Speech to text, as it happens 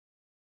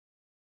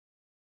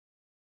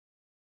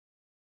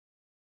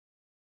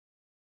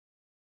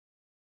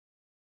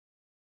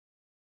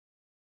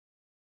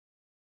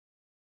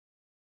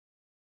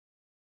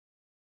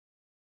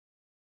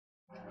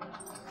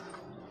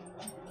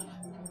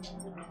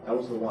That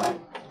was the one.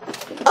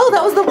 Oh,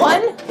 that was the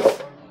one?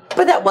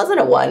 But that wasn't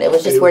a one. It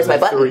was just, where's my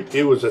button?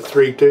 It was a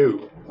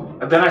 3-2.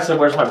 And then I said,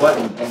 where's my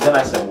button? And then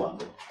I said one.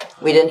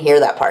 We didn't hear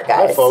that part,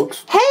 guys. Hi,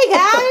 folks. Hey,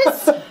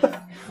 guys.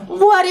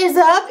 What is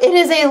up? It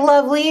is a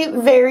lovely,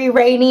 very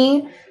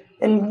rainy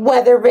and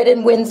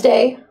weather-ridden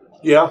Wednesday.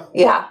 Yeah.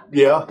 Yeah.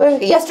 Yeah.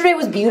 But yesterday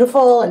was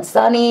beautiful and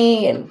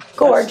sunny and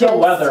gorgeous. It's still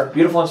weather.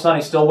 Beautiful and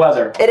sunny, still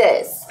weather. It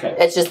is. Okay.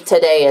 It's just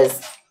today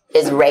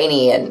is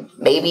rainy and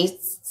maybe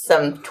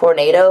some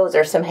tornadoes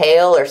or some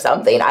hail or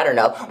something. I don't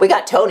know. We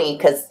got Tony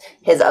because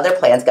his other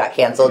plans got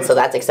canceled, so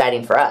that's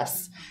exciting for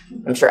us.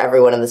 I'm sure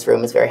everyone in this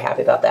room is very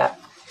happy about that.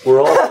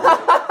 We're all...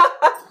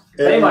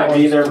 They might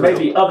be. There may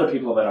be other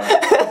people that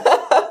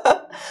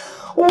aren't.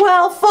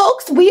 Well,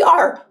 folks, we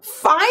are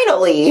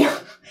finally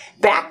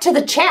back to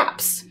the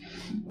chaps.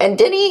 And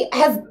Denny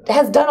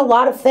has done a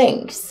lot of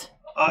things.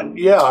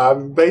 Yeah,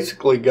 I've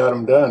basically got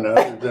them done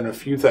other than a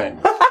few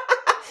things.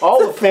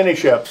 All the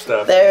finish up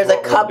stuff. There's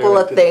a couple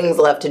of things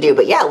left to do.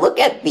 But yeah, look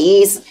at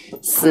these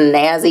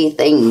snazzy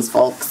things,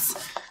 folks.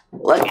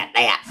 Look at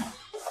that.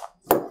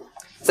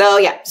 So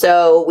yeah,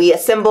 so we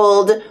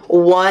assembled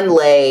one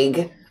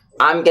leg.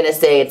 I'm going to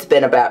say it's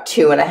been about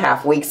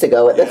 2.5 weeks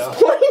ago at this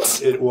point.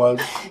 It was.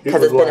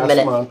 Because it's been a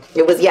minute. Month.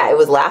 It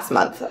was last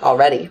month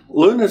already.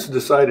 Luna's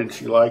decided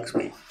she likes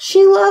me.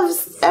 She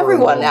loves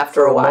everyone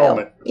after a while.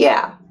 Moment.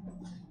 Yeah.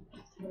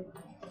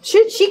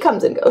 She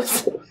comes and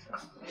goes.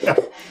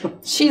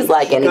 She's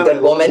like any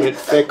good woman. A bit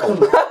fickle.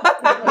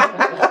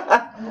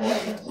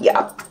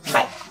 Yeah.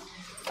 Hi.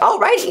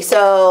 Alrighty,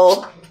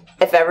 so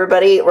if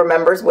everybody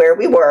remembers where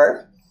we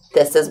were,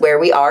 this is where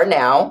we are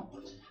now.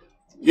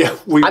 Yeah,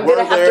 we were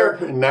there,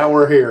 and now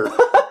we're here.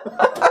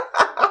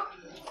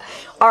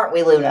 Aren't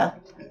we, Luna?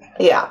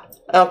 Yeah.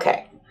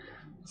 Okay.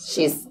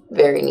 She's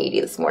very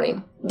needy this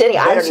morning. Denny,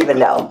 I don't even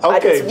know.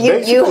 Okay,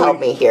 you help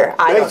me here.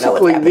 I don't know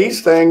what's happening. Basically,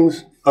 these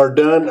things are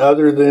done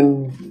other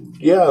than,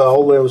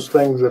 all those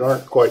things that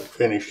aren't quite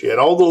finished yet.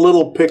 All the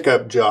little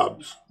pickup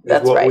jobs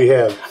is what we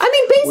have. I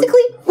mean,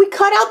 basically, we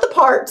cut out the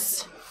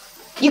parts.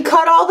 You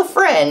cut all the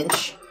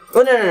fringe.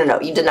 Well, no.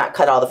 You did not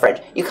cut all the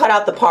fringe. You cut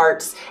out the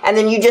parts, and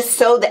then you just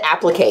sewed the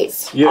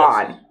appliques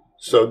on.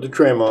 Sewed the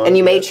trim on. And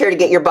you made sure to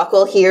get your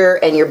buckle here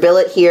and your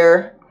billet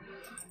here.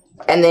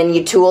 And then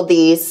you tooled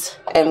these,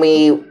 and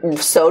we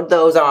sewed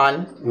those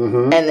on.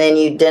 Mm-hmm. And then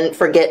you didn't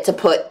forget to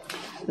put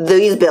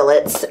these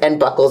billets and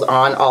buckles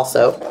on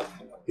also.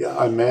 Yeah,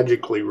 I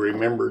magically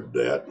remembered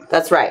that.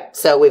 That's right.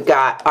 So we've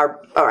got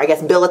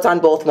billets on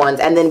both ones,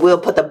 and then we'll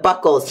put the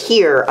buckles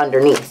here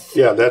underneath.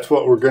 Yeah, that's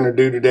what we're going to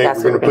do today.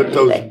 We're going to put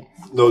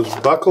those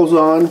buckles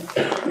on,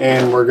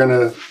 and we're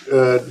going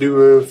to do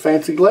a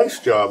fancy lace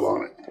job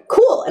on it.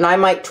 Cool. And I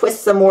might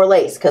twist some more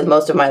lace, because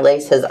most of my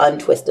lace has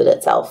untwisted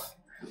itself.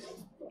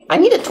 I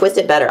need to twist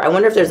it better. I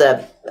wonder if there's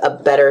a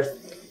better...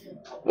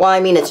 Well,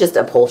 I mean, it's just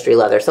upholstery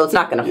leather, so it's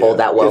not going to hold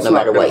that well no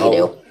matter what you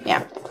do.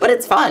 Yeah. But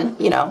it's fun,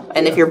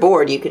 and if you're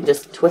bored, you can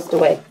just twist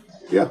away.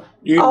 Yeah.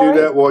 You can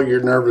do that while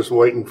you're nervous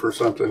waiting for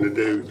something to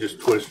do.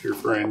 Just twist your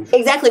fringe.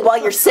 Exactly.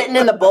 While you're sitting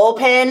in the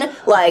bullpen,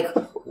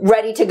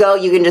 ready to go,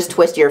 you can just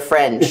twist your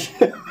fringe.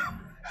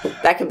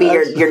 That could be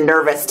your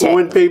nervous tick.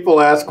 When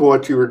people ask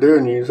what you were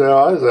doing, you say,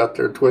 I was out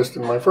there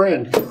twisting my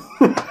fringe.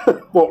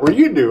 What were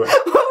you doing?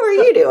 What were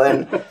you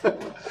doing?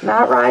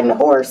 Not riding a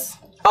horse.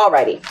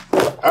 Alrighty.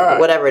 All right.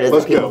 Whatever it is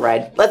that people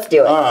ride. Let's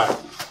do it. All right.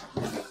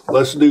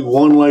 Let's do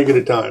one leg at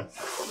a time.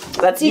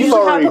 That's usually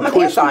how I put my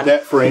pants on. You've already twisted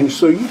that fringe,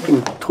 so you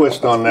can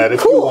twist on that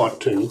if you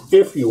want to.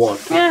 If you want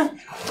to. Yeah.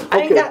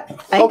 I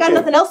ain't got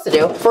nothing else to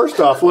do.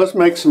 First off, let's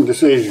make some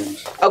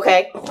decisions.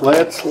 Okay.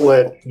 Let's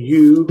let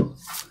you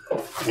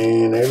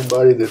and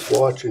everybody that's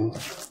watching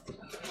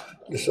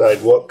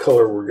decide what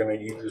color we're going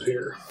to use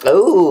here.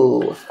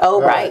 Oh,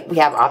 right. We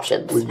have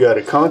options. We've got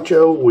a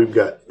concho. We've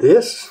got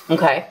this.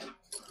 Okay.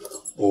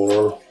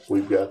 Or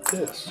we've got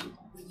this.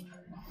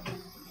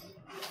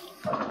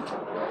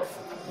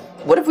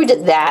 What if we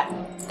did that,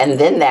 and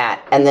then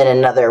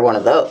another one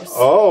of those?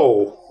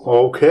 Oh,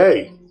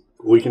 okay.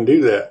 We can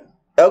do that.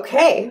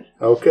 Okay.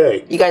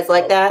 Okay. You guys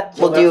like that?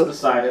 Well, that's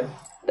decided.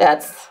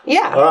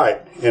 Yeah. All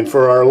right. And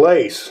for our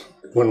lace,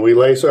 when we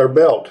lace our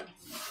belt,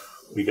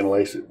 we can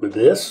lace it with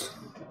this,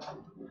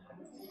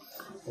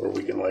 or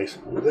we can lace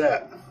it with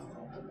that.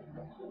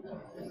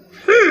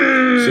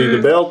 See,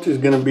 the belt is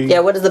going to be... Yeah,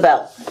 what is the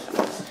belt?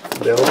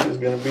 The belt is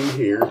going to be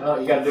here. Oh,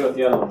 you got to do it with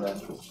the other one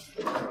then.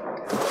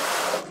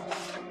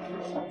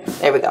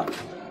 There we go.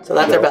 So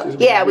that's our belt.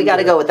 Yeah, we got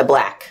to go with the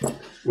black.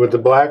 With the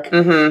black?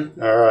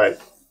 Mm-hmm. All right.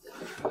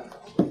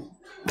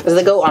 Does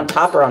it go on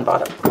top or on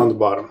bottom? On the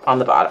bottom. On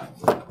the bottom.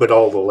 But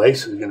all the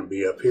lace is going to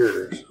be up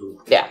here.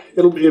 So yeah.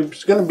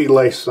 It's going to be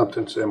laced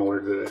something similar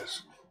to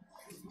this.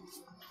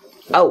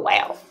 Oh,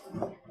 wow.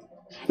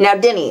 Now,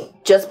 Denny,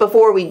 just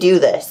before we do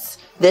this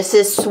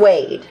is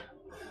suede.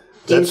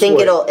 Do you think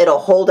it'll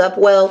hold up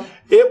well?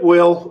 It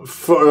will,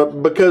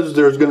 because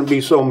there's going to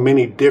be so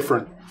many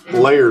different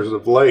layers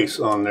of lace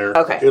on there.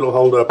 Okay. It'll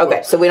hold up well.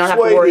 Okay, so we don't have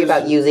to worry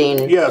about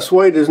using... Yeah,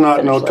 suede is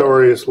not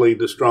notoriously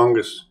the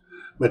strongest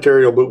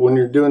material, but when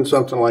you're doing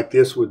something like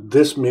this with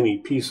this many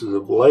pieces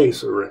of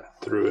lace around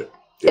through it,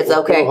 it's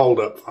okay. It'll hold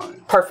up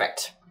fine.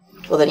 Perfect.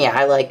 Well then, yeah,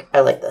 I like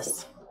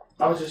this.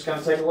 I was just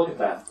gonna take a look at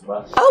that.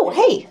 But... Oh,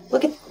 hey,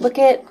 look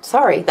at.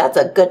 Sorry, that's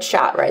a good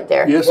shot right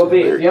there. Yes. Well,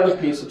 the other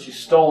piece that you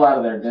stole out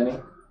of there, Denny.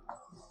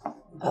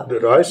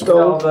 Did I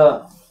steal?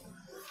 No,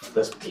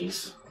 this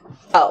piece.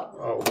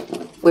 Oh,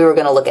 we were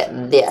gonna look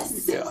at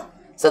this. Yeah.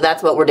 So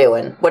that's what we're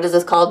doing. What is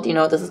this called? Do you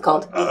know what this is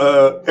called?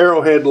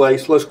 Arrowhead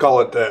lace. Let's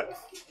call it that.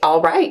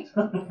 All right.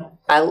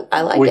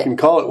 I like We it. can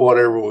call it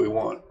whatever we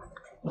want.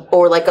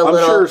 Or like a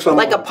little, sure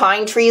like a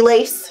pine tree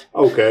lace.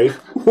 Okay,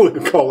 we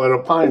can call it a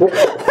pine tree.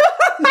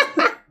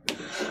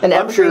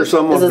 I'm sure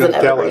someone's going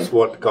to tell us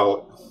what to call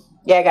it.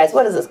 Yeah, guys,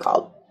 what is this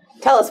called?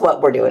 Tell us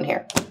what we're doing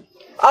here.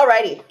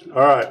 Alrighty.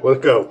 All right, let's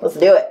go. Let's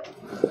do it.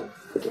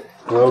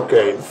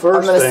 Okay,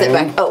 first I'm going to thing. sit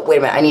back. Oh, wait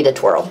a minute. I need to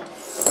twirl.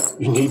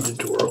 You need to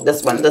twirl.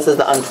 This one. This is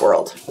the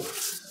untwirled.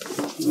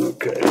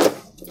 Okay.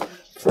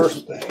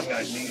 First thing,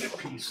 I need a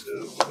piece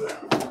of.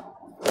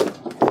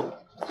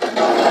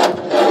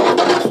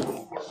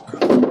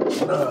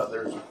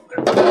 There's.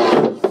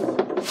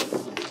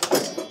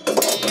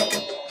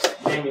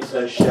 Jamie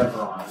says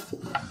chevron.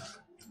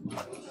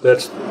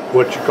 That's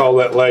what you call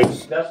that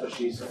lace? That's what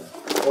she said.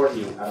 Or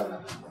he, I don't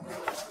know.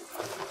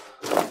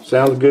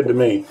 Sounds good to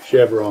me.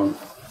 Chevron.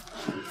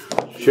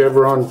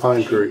 Chevron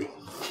pine tree.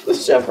 The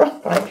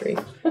chevron pine tree.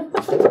 All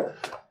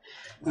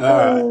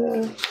right.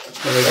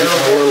 Let me get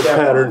my little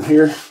pattern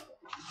here.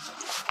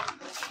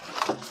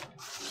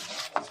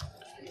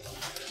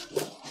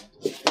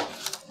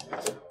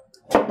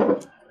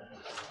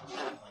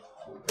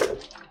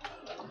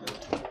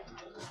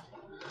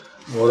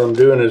 What I'm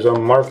doing is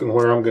I'm marking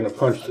where I'm going to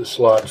punch the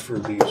slots for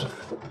these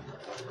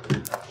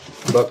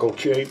buckle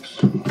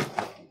chapes.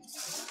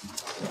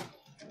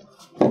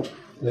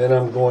 Then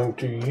I'm going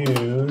to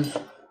use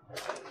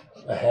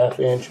a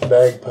 1/2-inch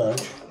bag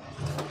punch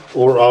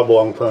or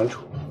oblong punch,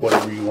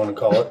 whatever you want to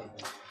call it.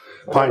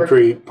 Pine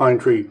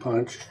tree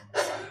punch.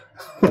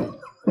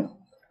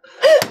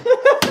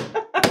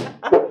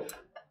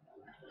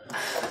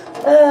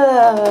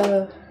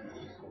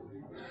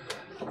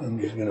 I'm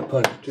just going to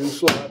punch 2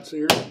 slots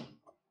here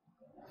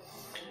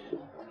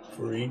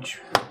for each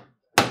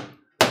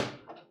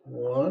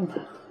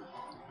one.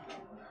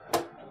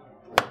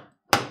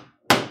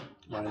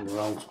 Mine's the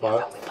wrong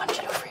spot. Punch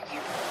it over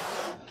here.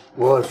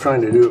 Well, I was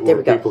trying to do it There where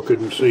we go. people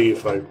couldn't see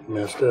if I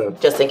messed up.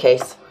 Just in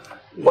case.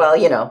 Well,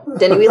 you know,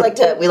 Denny, we like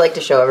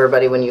to show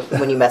everybody when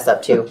you mess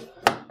up too.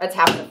 That's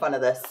half the fun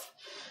of this.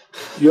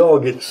 You all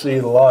get to see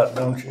it a lot,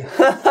 don't you?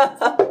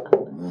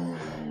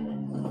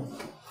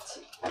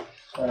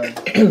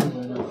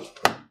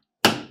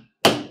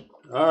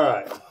 All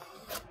right.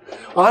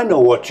 I know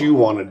what you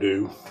want to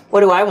do.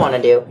 What do I want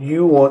to do?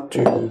 You want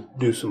to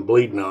do some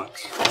bleed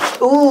knots.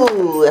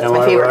 Ooh, that's Am my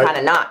I favorite right? kind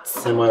of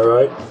knots. Am I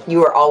right?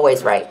 You are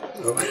always right.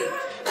 Okay.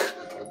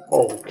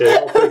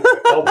 Okay,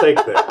 I'll take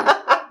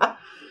that.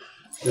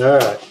 All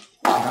right.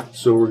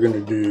 So we're going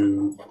to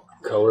do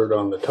colored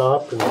on the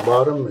top and the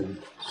bottom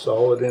and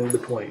solid in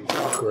between,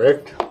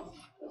 correct?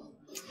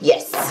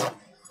 Yes.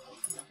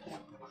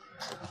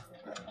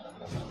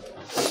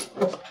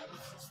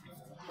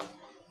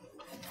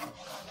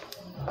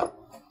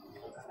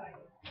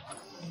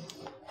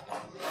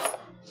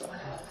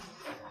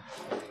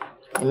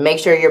 And make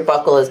sure your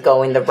buckle is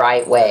going the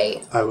right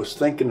way. I was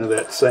thinking of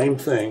that same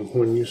thing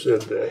when you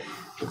said that.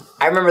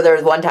 I remember there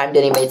was one time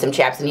Denny made some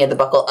chaps and he had the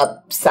buckle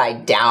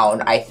upside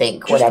down, I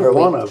think. Just whatever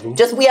one of them.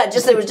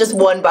 It was just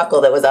one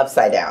buckle that was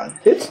upside down.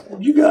 It's,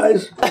 you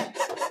guys,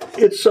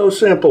 it's so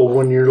simple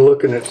when you're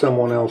looking at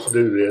someone else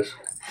do this.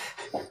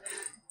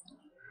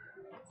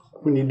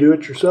 When you do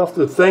it yourself,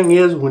 the thing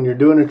is, when you're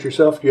doing it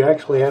yourself, you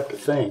actually have to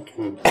think.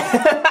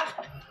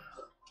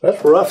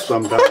 That's rough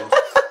sometimes.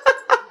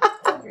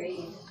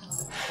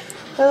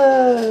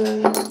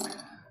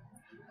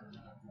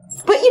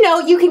 But you know,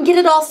 you can get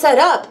it all set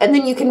up and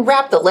then you can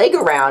wrap the leg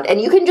around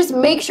and you can just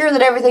make sure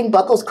that everything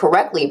buckles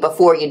correctly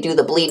before you do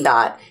the bleed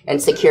knot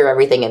and secure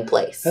everything in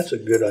place. That's a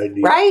good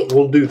idea. Right?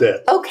 We'll do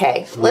that.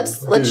 Okay,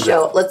 let's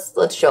show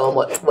them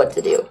what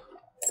to do.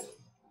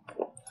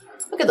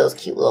 Look at those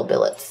cute little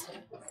billets.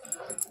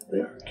 They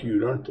are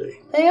cute, aren't they?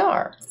 They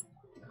are.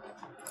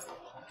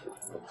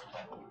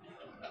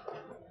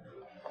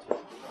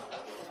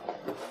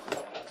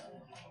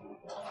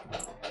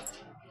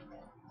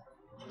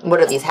 What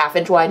are these, 1/2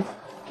 inch wide?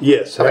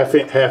 Yes,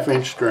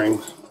 half-inch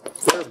strings,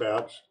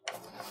 thereabouts.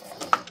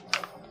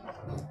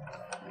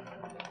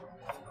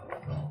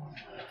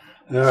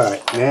 All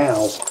right,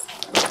 now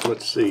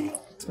let's see.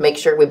 Let's make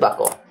sure we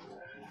buckle.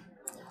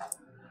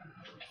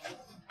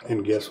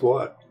 And guess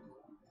what?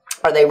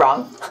 Are they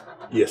wrong?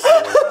 Yes, they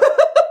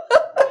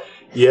are.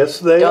 Yes,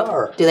 they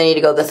are. Do they need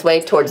to go this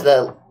way towards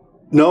the?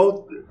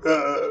 No.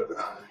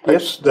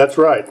 Yes, that's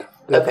right.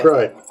 That's Okay.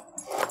 right.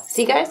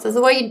 See, guys, this is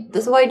why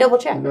you double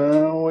check.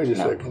 No, wait a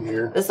second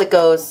here. This it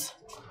goes.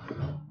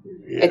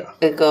 Yeah,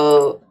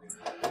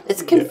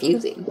 It's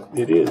confusing.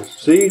 it is.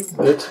 See,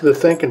 that's the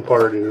thinking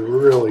part is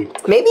really.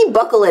 Maybe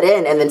buckle it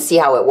in and then see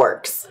how it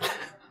works.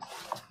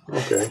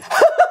 Okay.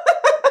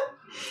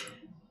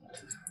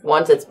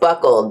 Once it's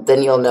buckled,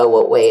 then you'll know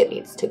what way it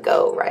needs to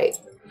go, right?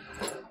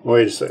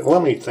 Wait a second.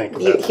 Let me think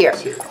about this Here.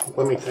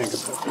 Let me think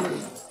about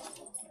it.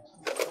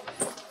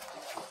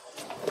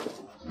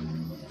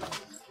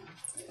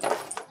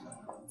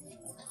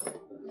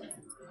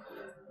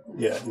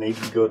 Yeah, it needs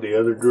to go the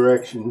other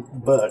direction,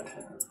 but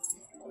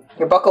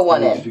Your buckle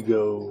one it needs in. to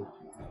go.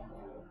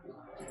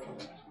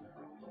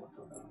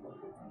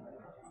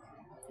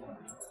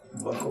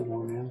 Buckle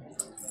one in.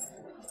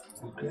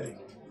 Okay.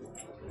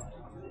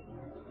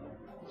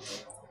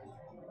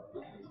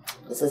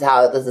 This is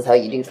how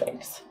you do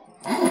things.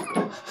 I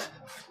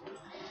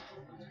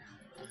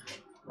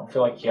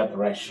feel like you got the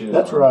right shoes.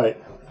 That's on.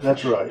 right.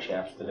 That's right.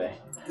 Chaps today.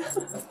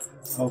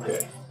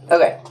 Okay.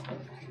 Okay.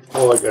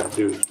 All I got to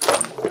do is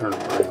turn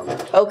it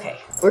around. Okay.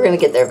 We're gonna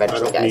get there I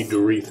eventually, don't guys. need to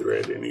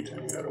rethread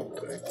anything, I don't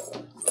think.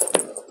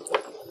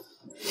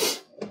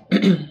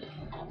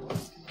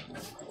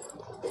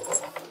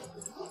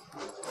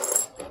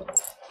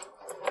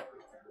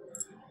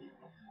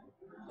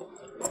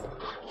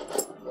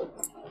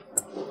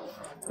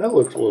 That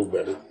looks a little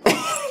better.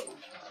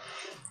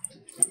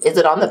 Is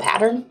it on the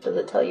pattern? Does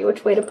it tell you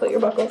which way to put your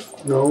buckles?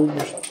 No,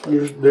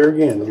 you're there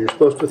again. You're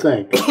supposed to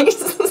think.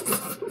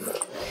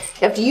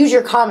 You have to use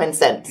your common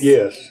sense.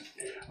 Yes.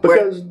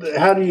 Because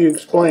how do you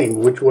explain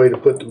which way to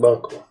put the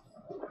buckle?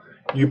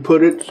 You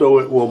put it so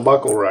it will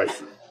buckle right.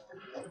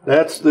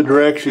 That's the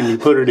direction you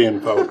put it in,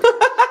 folks.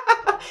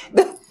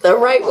 The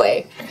right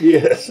way,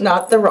 Yes.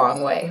 not the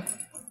wrong way.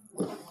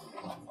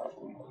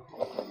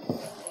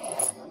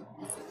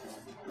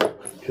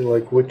 You're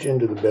like, which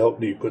end of the belt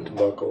do you put the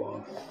buckle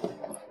on?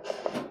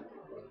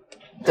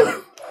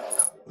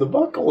 The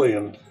buckle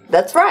end.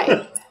 That's right.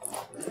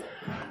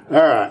 All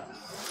right.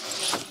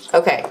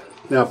 Okay.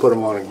 Now put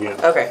them on again.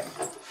 Okay.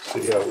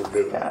 See how we're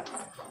doing. Wrap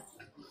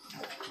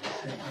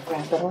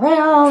it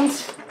around.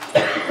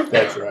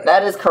 That's right.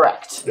 That is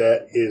correct.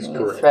 That is You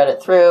correct. thread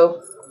it through.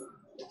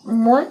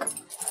 Work.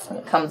 And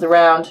it comes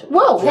around.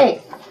 Whoa,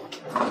 hey.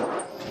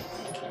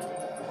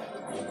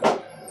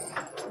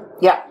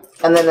 Yeah.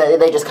 And then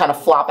they just kind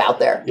of flop out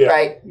there, Yeah.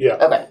 right? Yeah.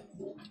 Okay.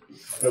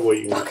 That way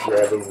you can just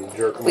grab them and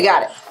jerk them. We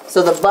got it.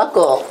 So the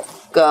buckle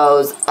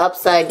goes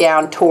upside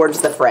down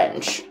towards the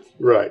fringe.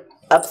 Right.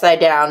 Upside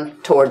down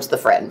towards the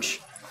fringe.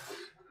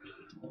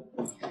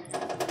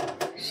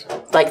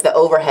 Like the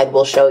overhead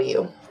will show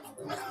you.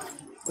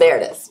 There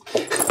it is.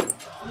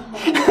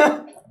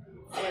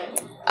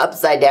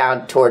 Upside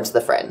down towards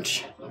the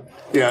fringe.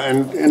 Yeah,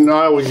 and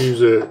I always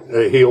use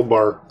a heel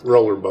bar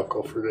roller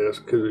buckle for this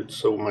because it's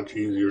so much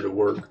easier to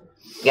work.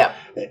 Yeah.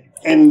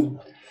 And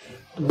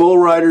bull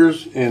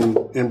riders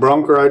and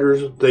bronc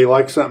riders, they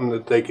like something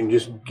that they can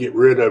just get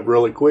rid of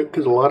really quick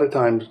because a lot of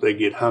times they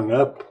get hung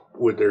up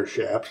with their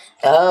shafts.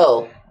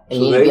 Oh. And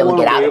So you need to they be able to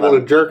want get to out be of able to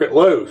them. jerk it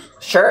loose,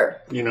 Sure.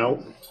 you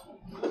know.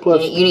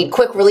 Plus, You need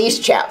quick release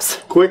chaps.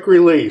 quick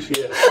release,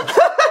 yes.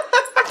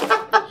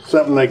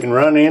 Something they can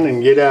run in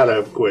and get out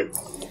of quick.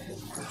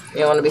 You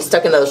don't want to be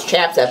stuck in those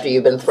chaps after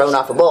you've been thrown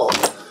off a bull.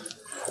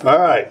 All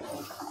right.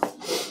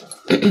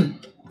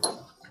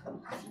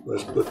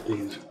 Let's put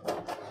these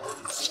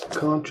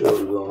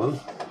conchos on.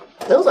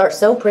 Those are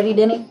so pretty,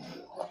 Denny.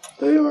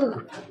 They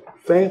are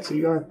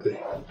fancy, aren't they?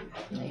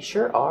 They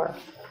sure are.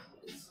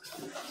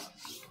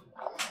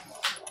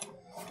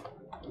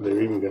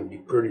 They're even going to be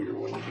prettier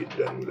when you get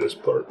done with this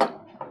part.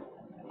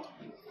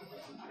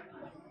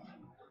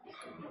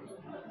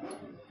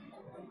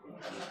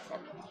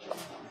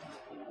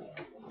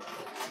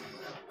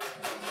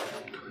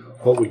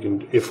 What we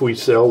can, if we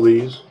sell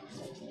these,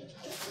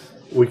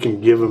 we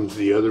can give them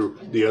the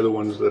other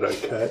ones that I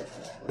cut.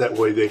 That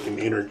way they can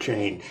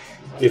interchange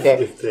if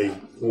they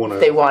want to.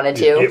 They wanted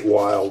to get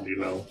wild, you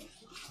know.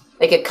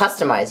 They could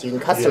customize. You can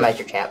customize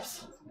your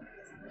chaps.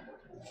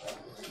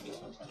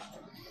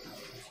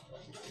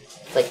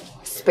 It's like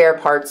spare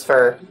parts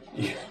for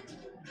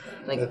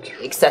like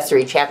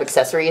chap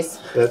accessories.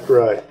 That's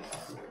right.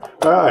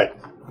 All right.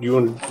 You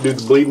want to do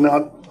the bleeding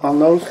out on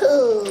those?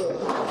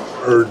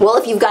 Or Well,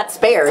 if you've got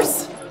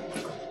spares,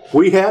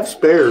 we have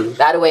spares.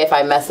 that way if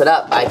I mess it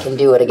up, I can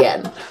do it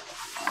again.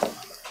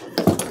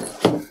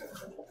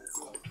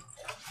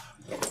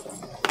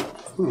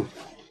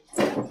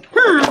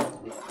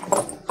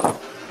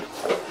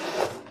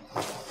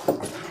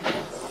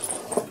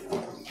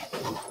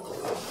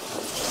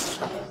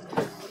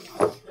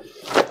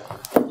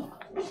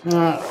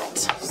 Alright,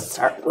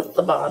 start with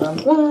the bottom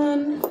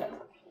one.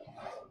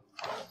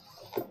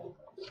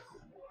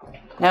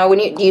 Now,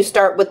 do you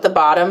start with the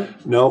bottom?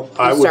 No,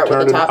 I would start with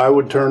turn the it. top? I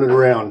would turn it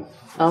around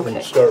Okay.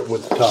 and start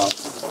with the top.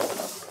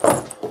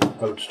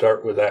 I would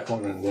start with that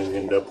one and then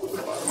end up with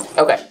the bottom.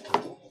 Okay.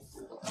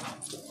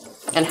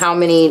 And how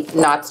many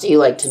knots do you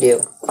like to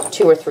do?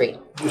 2 or 3?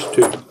 Just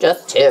two.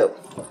 Just 2.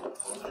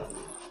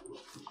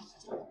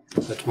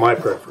 That's my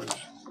preference.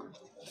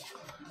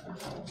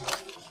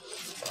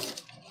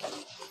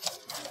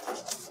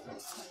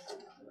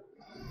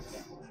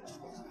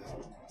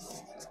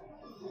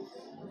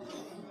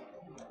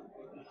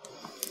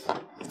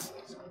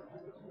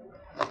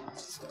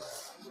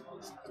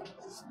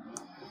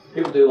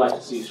 People do like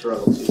to see you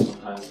struggle too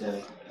sometimes,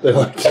 Denny. They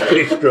like to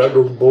see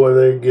struggles. Boy,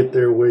 they get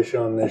their wish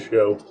on this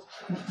show.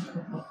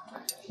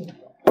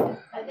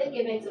 I think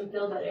it makes them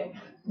feel better.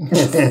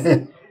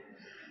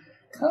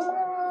 Come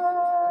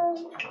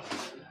on.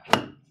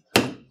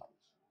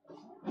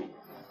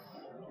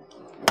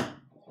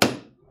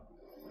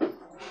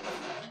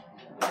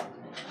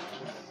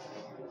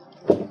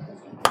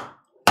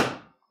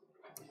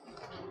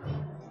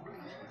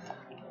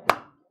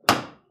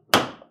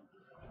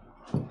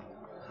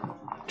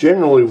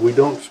 Generally, we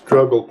don't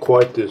struggle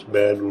quite this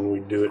bad when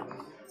we do it.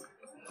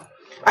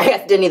 I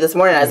asked Denny this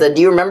morning, I said,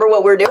 do you remember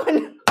what we're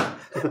doing?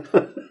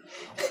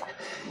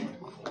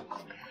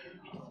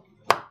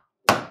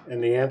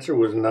 And the answer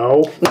was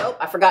no. Nope,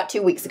 I forgot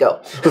 2 weeks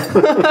ago.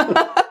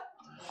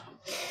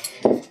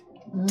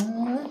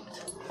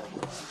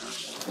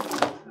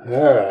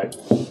 All right.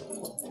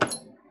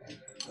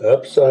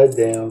 Upside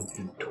down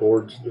and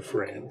towards the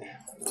fringe.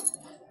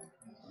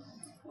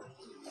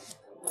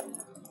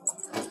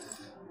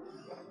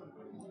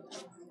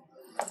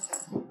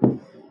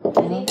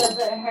 Denny, does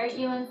it hurt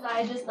you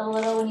inside just a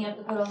little when you have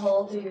to put a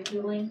hole through your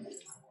tooling?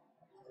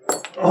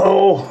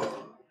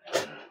 Oh,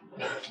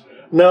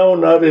 no,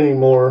 not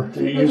anymore.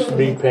 It used to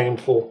be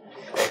painful.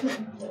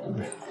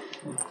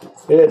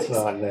 It's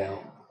not now.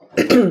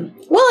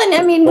 Well, and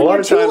I mean, when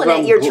you're tooling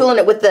it, you're tooling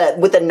it with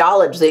the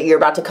knowledge that you're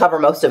about to cover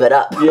most of it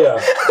up.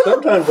 Yeah,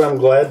 sometimes I'm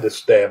glad to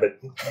stab it,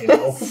 you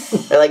know.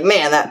 They're like,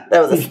 man, that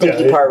was a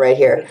stinky part right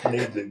here. It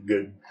needs a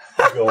good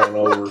going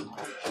over.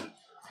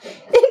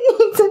 It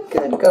needs a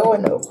good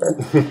going over.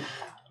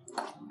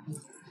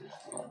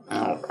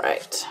 All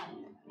right.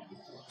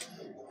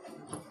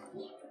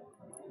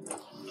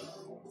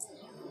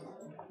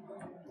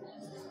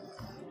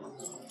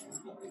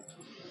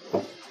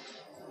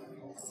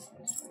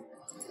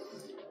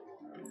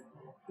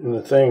 And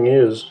the thing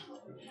is,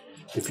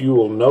 if you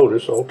will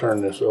notice, I'll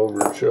turn this over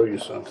and show you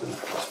something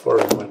as far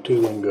as my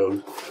tooling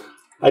goes.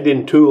 I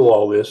didn't tool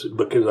all this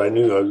because I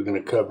knew I was going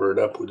to cover it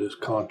up with this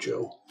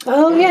concho.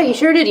 Oh yeah, you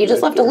sure did. You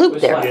just left a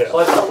loop there.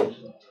 Yeah.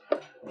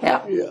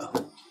 Yeah. Yeah.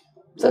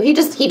 So he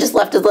just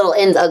left his little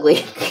ends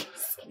ugly.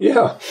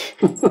 Yeah.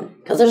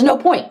 Because there's no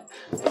point.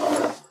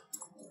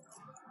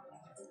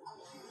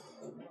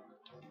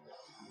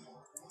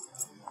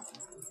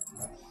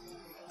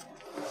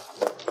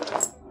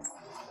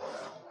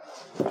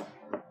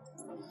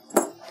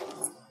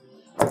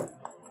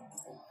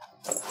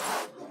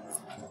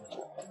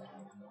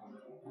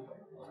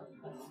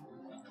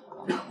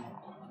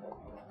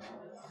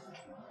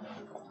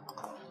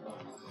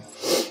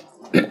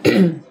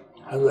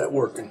 How's that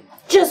working?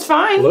 Just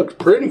fine. Looks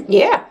pretty.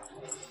 Yeah.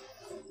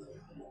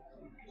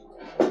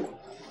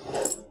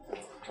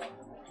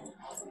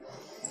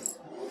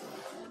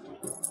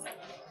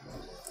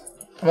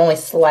 I'm only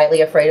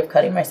slightly afraid of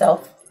cutting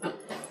myself.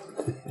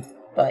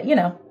 But, you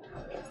know.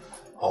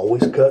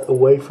 Always cut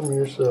away from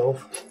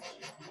yourself.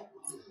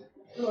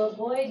 To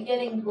avoid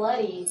getting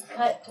bloody,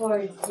 cut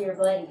towards your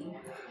bloody.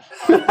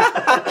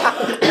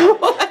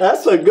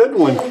 That's a good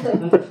one.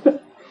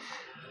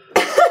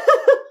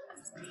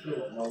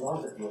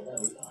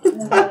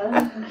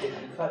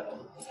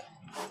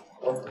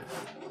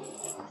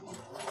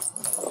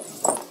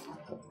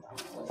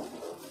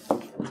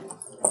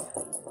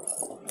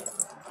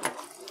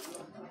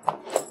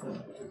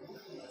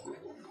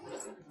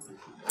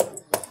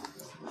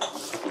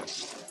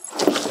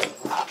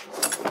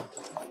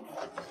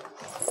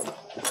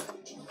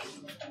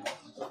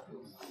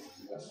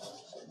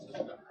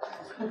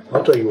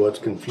 I'll tell you what's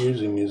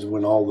confusing is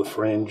when all the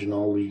fringe and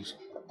all these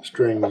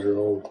strings are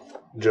all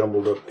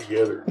jumbled up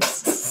together.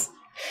 It's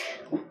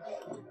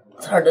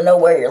hard to know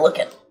where you're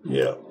looking.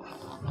 Yeah.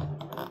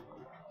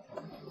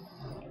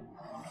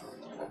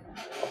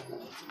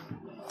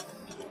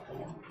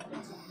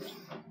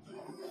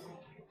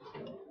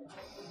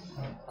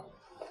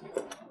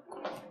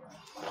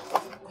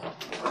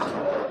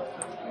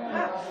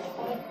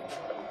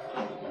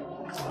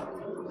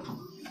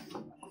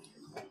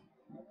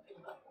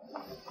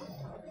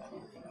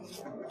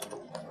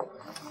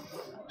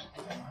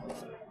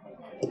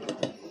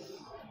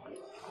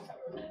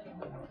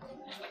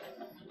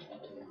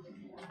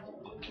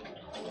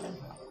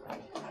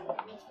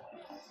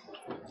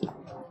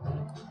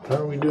 How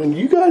are we doing?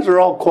 You guys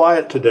are all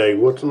quiet today.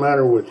 What's the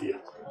matter with you?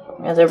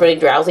 Is everybody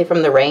drowsy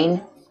from the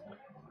rain?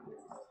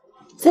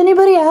 Is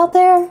anybody out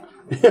there?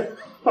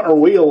 Are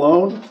we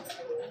alone?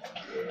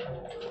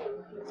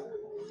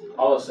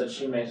 Paula said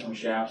she made some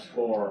shafts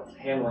for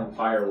handling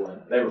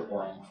firewood. They were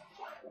playing.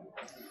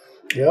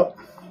 Yep.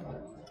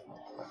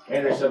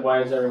 Andrew said,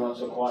 why is everyone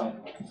so quiet?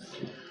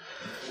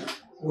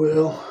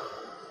 Well,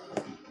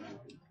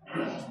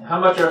 How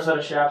much are a set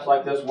of shafts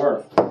like this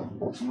worth?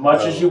 As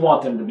much as you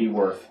want them to be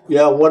worth.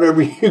 yeah,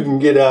 whatever you can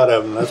get out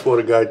of them. That's what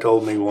a guy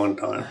told me one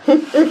time.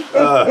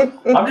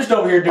 I'm just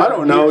over here doing I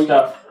don't know.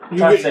 stuff.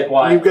 Trying to stay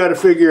quiet. You've got to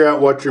figure out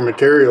what your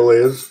material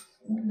is.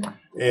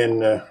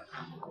 And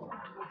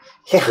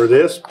for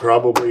this,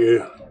 probably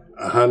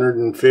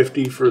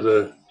 150 for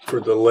the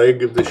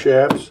leg of the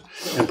shafts,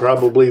 and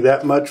probably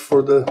that much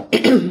for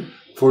the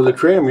for the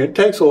trim. It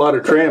takes a lot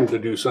of trim to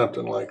do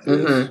something like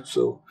this. Mm-hmm.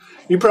 So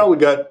you probably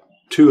got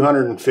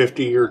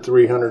 $250 or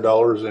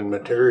 $300 in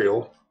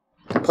material.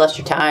 Plus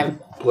your time.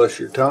 Plus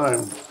your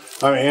time.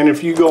 I mean, and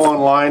if you go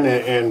online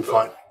and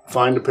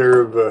find a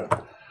pair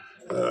of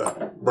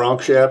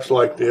bronc chaps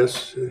like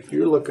this,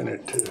 you're looking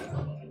at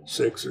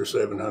 $600 or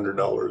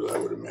 $700, I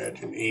would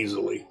imagine,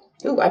 easily.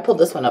 Ooh, I pulled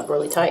this one up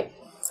really tight.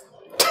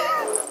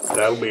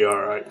 That'll be all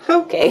right.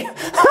 Okay.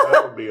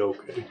 That'll be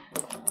okay.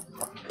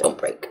 Don't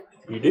break.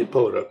 You did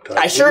pull it up tight.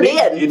 I sure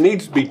did. It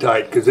needs to be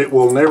tight because it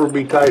will never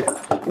be tighter.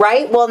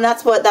 Right? Well, and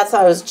that's how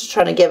I was just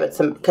trying to give it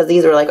some, because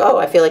these are like, oh,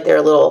 I feel like they're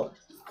a little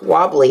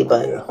wobbly,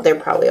 but they're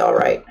probably all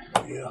right.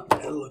 Yeah,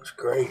 it looks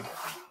great.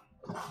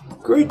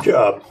 Great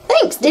job.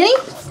 Thanks, Denny.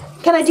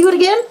 Can I do it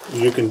again?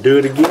 You can do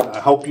it again. I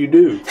hope you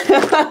do.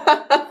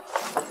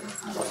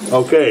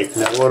 Okay,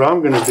 now what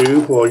I'm going to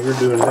do while you're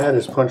doing that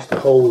is punch the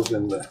holes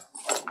in the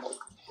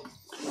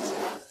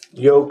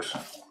yokes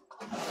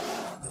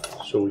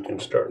so we can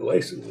start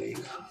lacing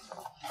these.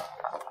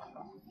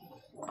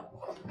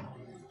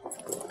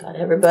 Got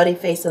everybody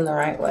facing the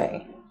right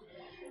way.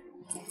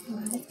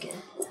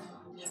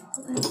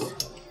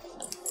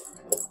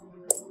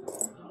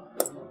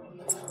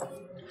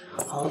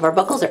 All of our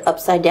buckles are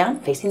upside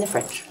down, facing the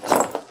French.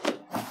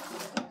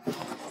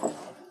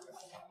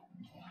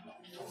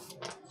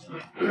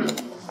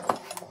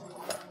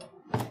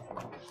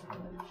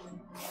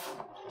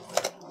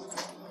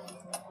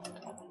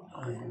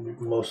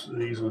 Most of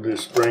these with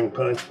this spring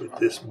punch, but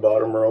this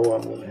bottom row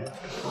I'm going to have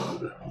to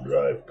do the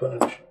drive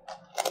punch.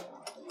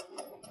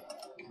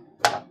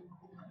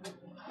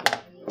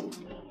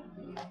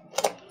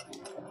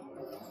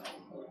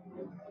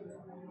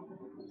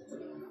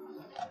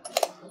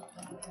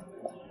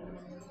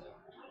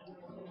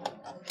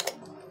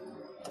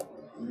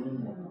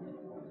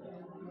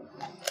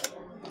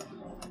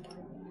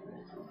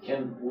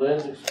 Can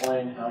Liz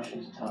explain how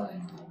she's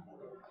tying?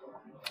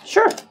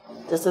 Sure.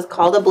 This is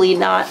called a bleed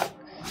knot.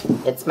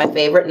 It's my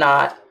favorite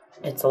knot.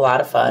 It's a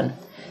lot of fun.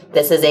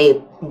 This is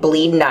a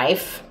bleed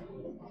knife.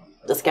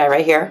 This guy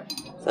right here.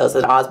 So it's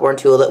an Osborne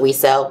tool that we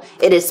sell.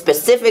 It is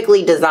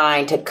specifically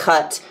designed to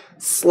cut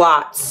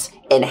slots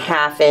in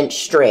 1/2-inch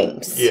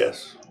strings.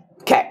 Yes.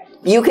 Okay.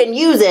 You can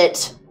use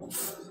it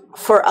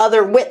for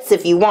other widths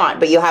if you want,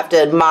 but you have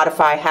to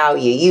modify how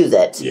you use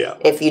it. Yeah.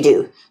 If you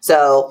do.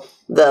 So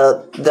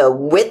the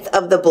width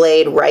of the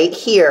blade right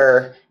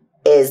here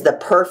is the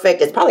perfect,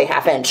 it's probably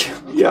 1/2 inch.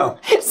 Yeah.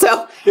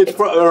 So it's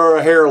or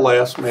a hair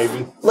less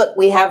maybe. Look,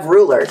 we have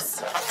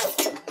rulers.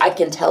 I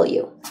can tell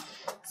you.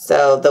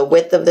 So the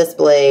width of this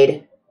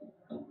blade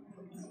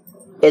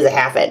is a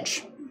 1/2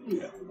 inch.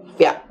 Yeah.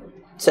 Yeah.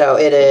 So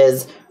it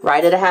is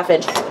right at a 1/2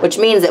 inch, which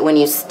means that when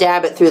you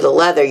stab it through the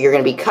leather, you're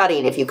going to be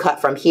cutting. If you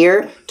cut from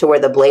here to where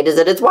the blade is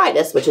at its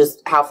widest, which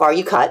is how far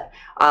you cut,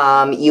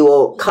 you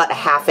will cut a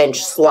 1/2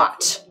 inch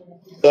slot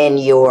in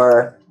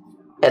your.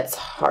 It's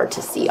hard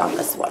to see on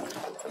this one.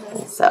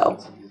 So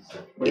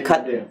you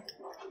cut.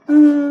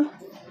 You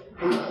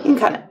can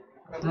cut it.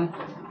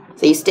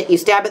 So you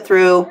stab it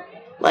through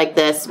like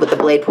this with the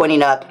blade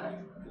pointing up,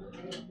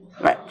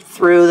 right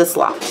through the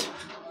slot,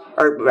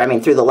 or I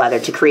mean through the leather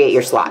to create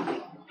your slot.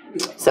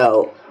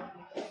 So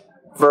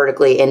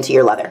vertically into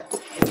your leather,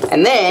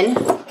 and then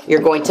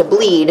you're going to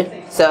bleed.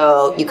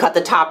 So you cut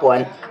the top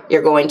one.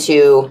 You're going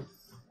to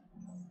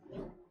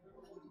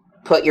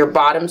put your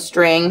bottom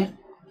string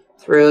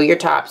through your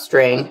top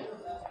string,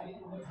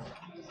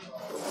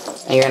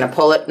 and you're going to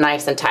pull it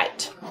nice and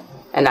tight,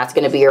 and that's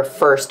going to be your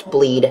first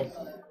bleed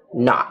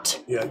knot.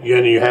 Yeah,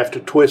 and you have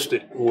to twist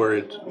it where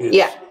it's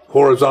yeah.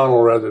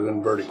 horizontal rather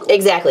than vertical.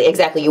 Exactly.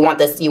 You want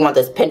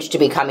this pinch to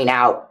be coming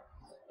out,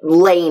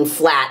 laying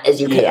flat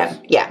as you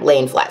can. Yes. Yeah,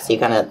 laying flat. So you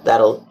kind of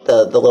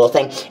the little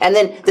thing, and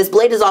then this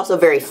blade is also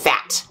very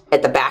fat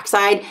at the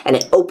backside, and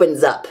it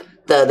opens up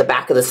the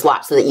back of the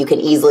slot so that you can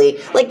easily,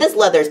 like, this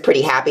leather is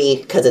pretty happy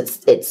because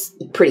it's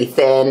pretty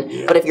thin.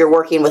 Yeah. But if you're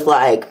working with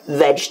like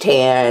veg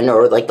tan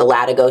or like the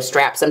Latigo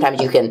strap, sometimes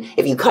you can,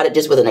 if you cut it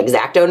just with an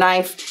X-Acto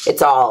knife,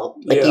 it's all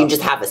like you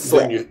just have a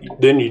slit.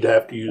 Then you'd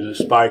have to use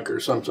a spike or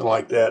something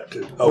like that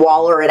to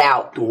waller it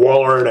out. To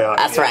waller it out.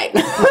 That's right.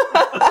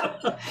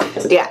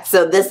 Yeah.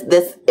 So this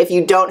if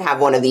you don't have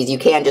one of these, you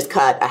can just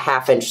cut a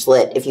 1/2 inch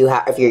slit if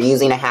you're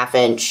using a 1/2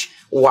 inch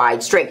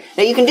wide string.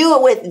 Now you can do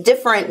it with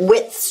different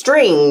width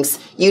strings.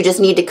 You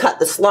just need to cut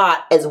the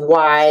slot as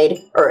wide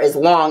or as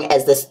long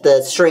as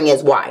the string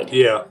is wide.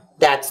 Yeah.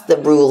 That's the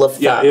rule of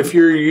thumb. Yeah, if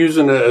you're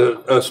using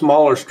a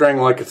smaller string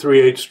like a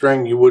 3/8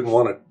 string, you wouldn't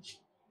want to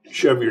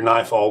shove your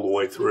knife all the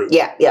way through.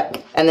 Yeah, yeah.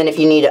 And then if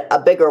you need a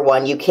bigger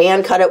one, you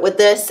can cut it with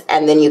this,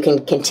 and then you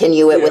can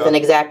continue it with an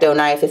X-Acto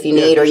knife if you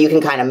need, or you can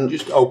kind of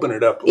just open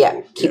it up a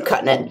little. Keep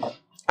cutting it.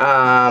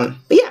 But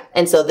yeah,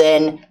 and so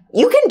then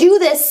you can do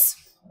this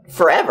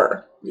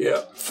forever.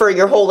 Yeah. For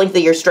your whole length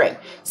of your string.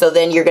 So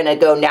then you're going to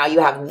go, now you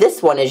have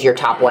this one as your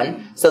top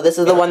one. So this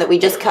is the one that we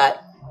just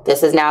cut.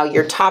 This is now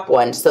your top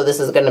one. So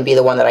this is going to be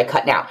the one that I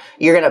cut now.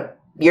 You're going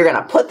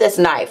to put this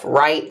knife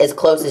right as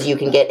close as you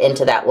can get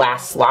into that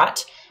last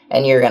slot,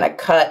 and you're going to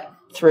cut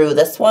through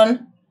this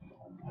one.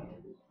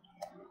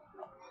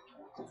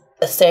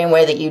 the same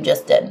way that you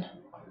just did.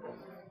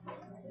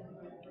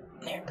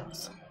 There it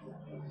goes.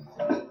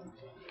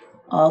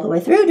 All the way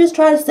through. Just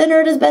try to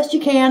center it as best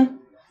you can.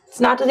 It's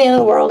not to the end of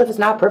the world if it's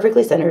not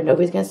perfectly centered.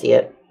 Nobody's going to see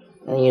it.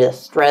 And then you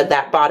just thread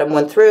that bottom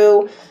one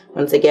through.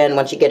 Once again,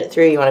 once you get it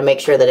through, you want to make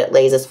sure that it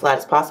lays as flat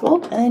as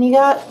possible. And then you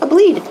got a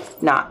bleed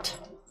knot.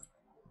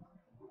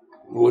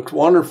 Looks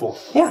wonderful.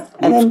 Yeah.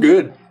 And looks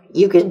good.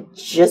 You could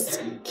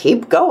just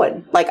keep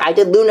going. Like I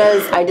did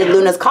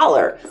Luna's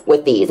collar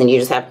with these, and you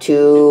just have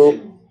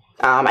two.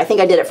 I think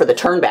I did it for the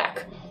turn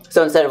back.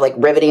 So instead of like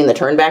riveting the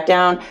turn back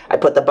down, I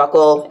put the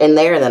buckle in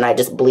there, and then I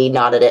just bleed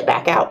knotted it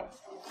back out.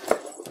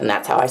 And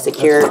that's how I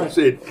secured. Nice.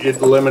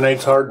 It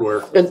eliminates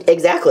hardware.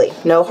 Exactly.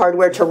 No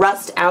hardware to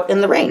rust out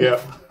in the rain.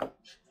 Yeah.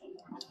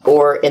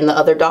 Or in the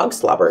other dog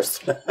slobbers.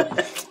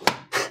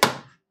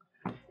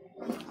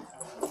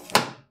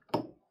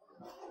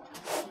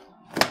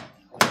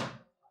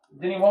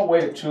 Denny, what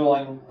weight of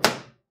tooling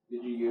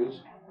did you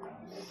use?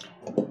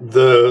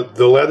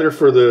 The leather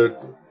for the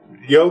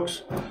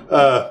yokes,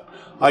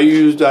 I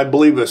used, I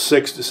believe, a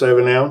 6 to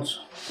 7 ounce.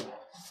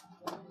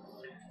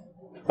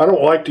 I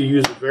don't like to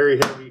use a very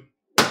heavy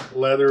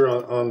leather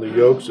on the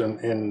yokes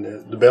and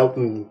the belt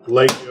and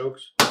leg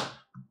yokes.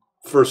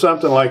 For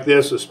something like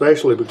this,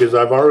 especially because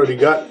I've already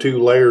got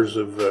 2 layers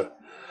of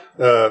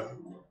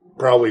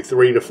probably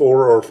 3 to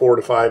 4 or 4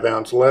 to 5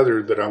 ounce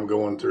leather that I'm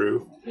going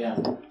through. Yeah.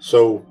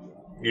 So,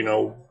 you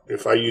know,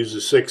 if I use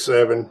a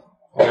 6-7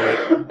 on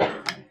it,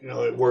 you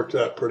know, it works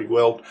out pretty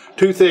well.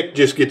 Too thick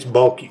just gets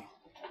bulky.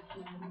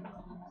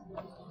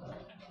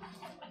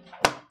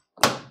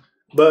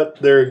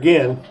 But there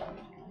again,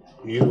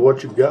 use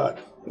what you've got.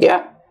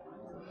 Yeah.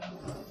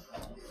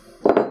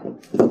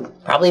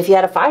 Probably if you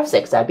had a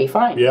 5-6, that'd be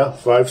fine. Yeah,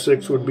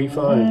 5-6 would be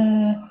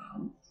fine.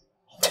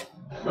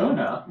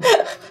 Luna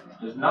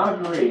does not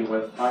agree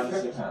with 5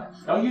 to 6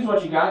 ounce. Don't use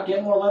what you got.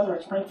 Get more leather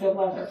at Springfield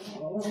Leather.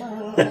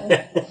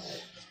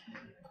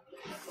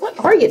 What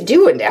are you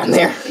doing down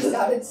there? He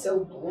sounded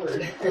so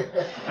bored. He's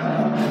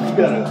got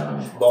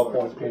a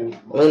ballpoint pen.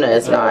 Luna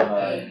is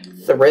not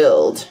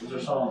thrilled. Is there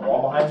someone on the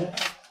wall behind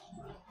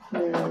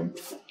you?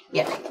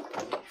 Yeah.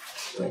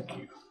 Thank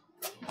you.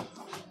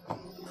 I'm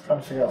trying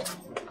to figure out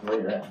where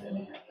you're at,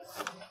 Denny.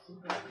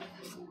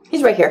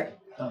 He's right here.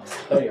 Oh,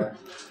 there you are.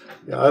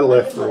 Yeah, I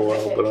left for a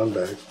while, but I'm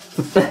back.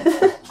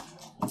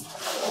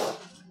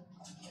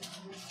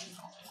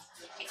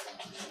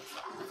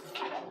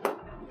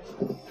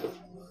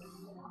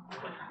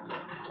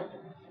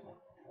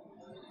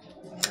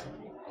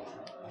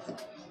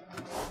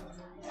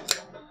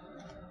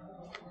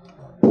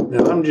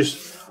 Now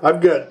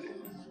I've got,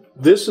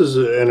 this is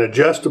an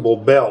adjustable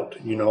belt,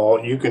 you know,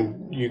 you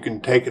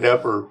can take it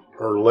up or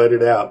let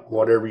it out,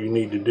 whatever you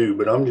need to do,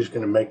 but I'm just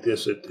going to make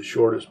this at the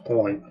shortest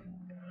point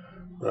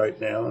right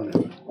now,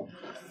 and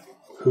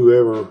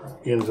whoever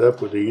ends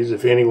up with these,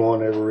 if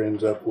anyone ever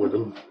ends up with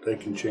them, they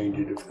can change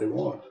it if they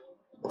want.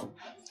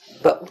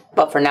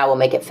 But for now, we'll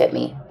make it fit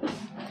me.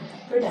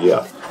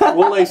 Yeah,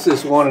 we'll lace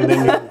this one and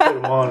then you can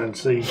put them on and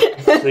see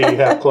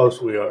how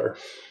close we are.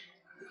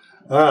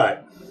 All right.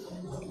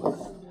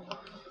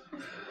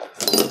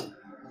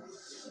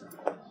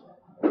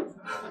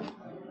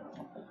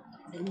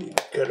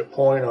 Cut a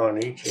point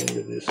on each end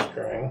of this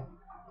string.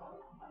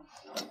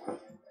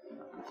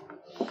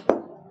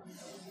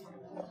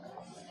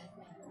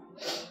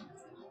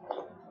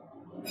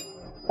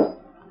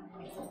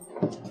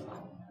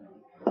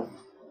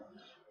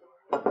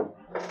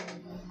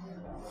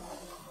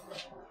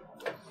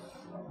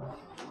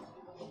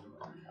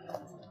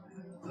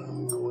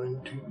 I'm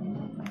going to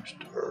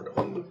start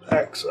on the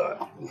back side.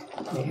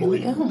 I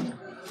believe.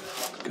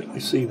 Can I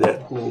see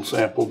that little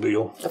sample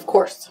deal? Of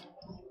course.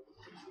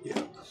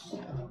 Yeah.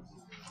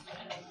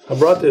 I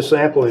brought this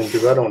sample in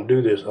because I don't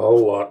do this a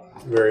whole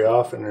lot very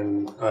often,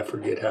 and I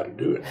forget how to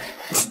do it.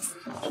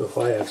 So if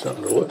I have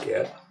something to look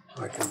at,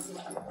 I can.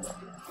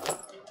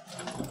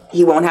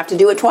 You won't have to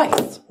do it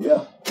twice.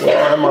 Yeah,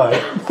 well, I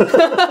might.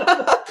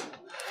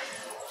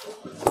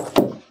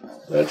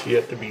 That's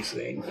yet to be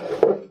seen.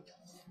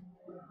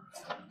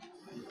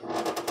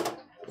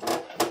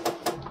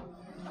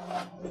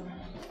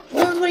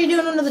 What are you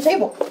doing under the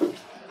table?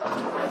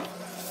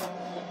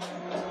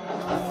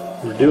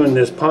 We're doing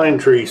this pine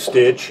tree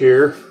stitch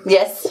here.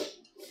 Yes.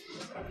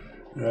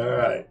 All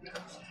right.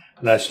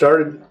 And I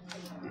started.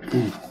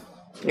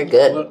 You're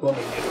good. Let me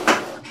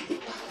get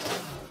it.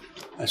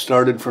 I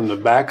started from the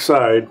back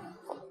side.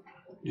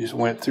 Just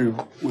went through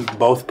with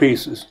both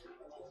pieces.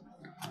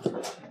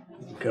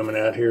 Coming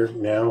out here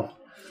now,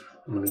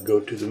 I'm going to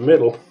go to the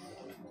middle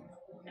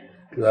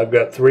because I've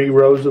got 3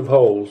 rows of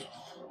holes.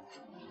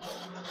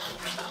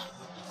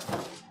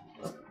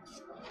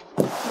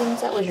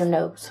 That was your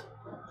nose.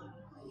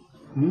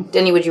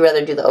 Denny, would you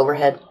rather do the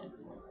overhead?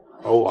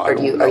 Oh, I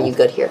don't know. Are you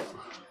good here?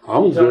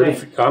 I'm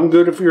good. I'm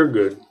good if you're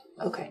good.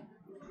 Okay.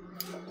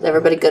 Is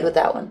everybody good with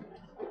that one?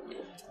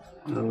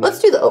 Let's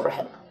do the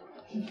overhead.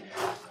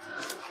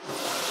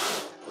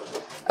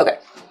 Okay.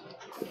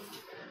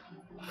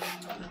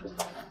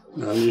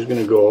 I'm just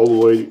going to go all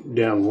the way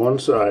down one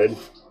side.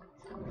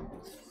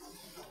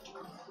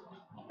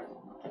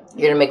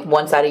 You're gonna make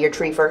one side of your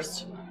tree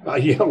first?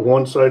 Yeah,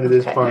 one side of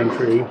this Okay. pine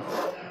tree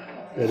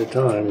at a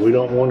time. We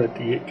don't want it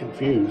to get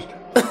confused.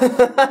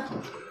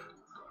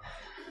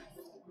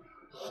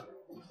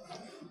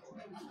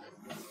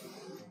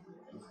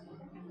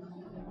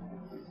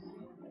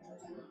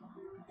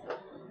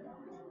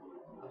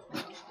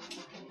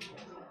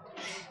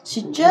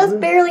 She just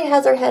barely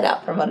has her head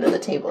out from under the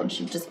table, and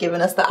she's just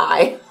giving us the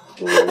eye.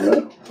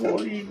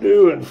 What are you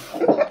doing?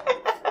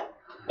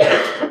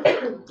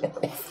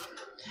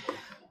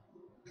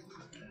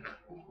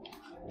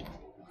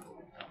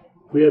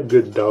 We have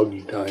good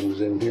doggy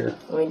times in here.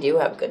 We do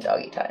have good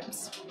doggy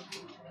times.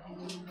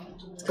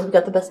 So we've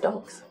got the best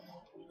dogs.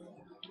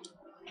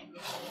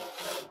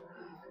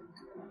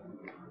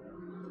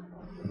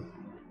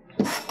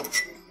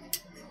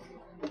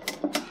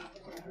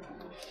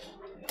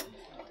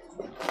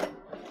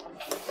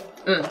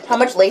 How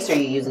much lace are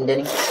you using,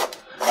 Denny?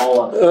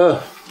 All of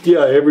it.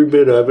 Yeah, every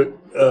bit of it.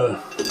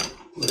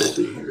 Let's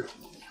see here.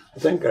 I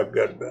think I've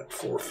got about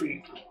 4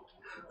 feet.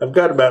 I've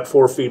got about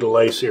 4 feet of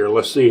lace here.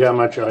 Let's see how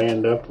much I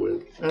end up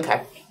with.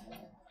 Okay.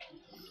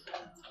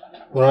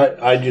 Well,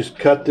 I just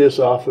cut this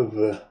off of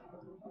the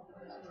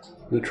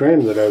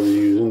trim that I was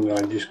using.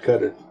 I just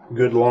cut a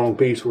good long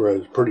piece where I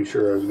was pretty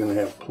sure I was going to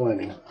have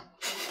plenty.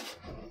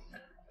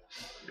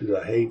 Because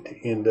I hate to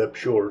end up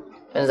short.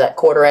 And is that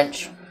 1/4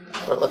 inch?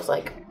 What it looks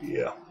like?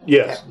 Yeah.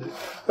 Yes.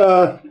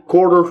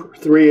 1/4,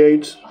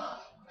 3/8.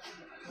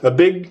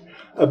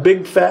 A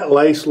big fat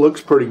lace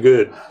looks pretty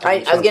good. I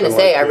was going to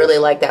say, I really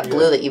like that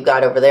blue that you've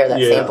got over there, that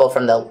Yeah. sample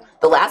from the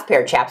last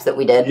pair of chaps that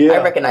we did. Yeah.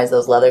 I recognize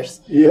those leathers.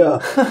 Yeah.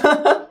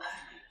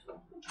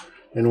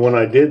 And when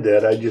I did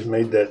that, I just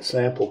made that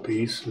sample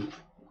piece. And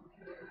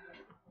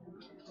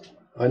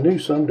I knew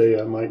someday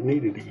I might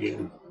need it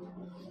again.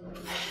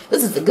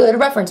 This is a good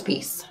reference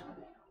piece.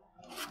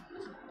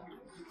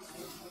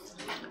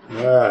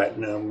 All right,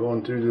 now I'm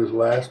going through this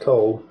last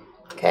hole.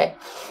 Okay.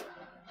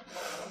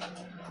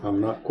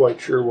 I'm not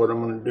quite sure what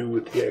I'm going to do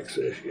with the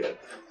excess yet.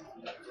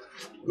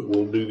 But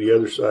we'll do the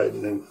other side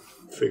and then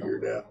figure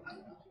it out.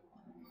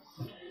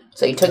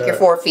 So you took your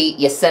 4 feet,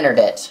 you centered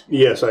it.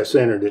 Yes, I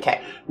centered it. Okay.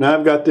 Now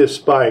I've got this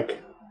spike,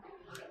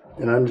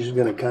 and I'm just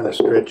going to kind of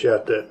stretch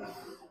out that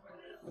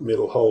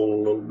middle hole a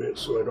little bit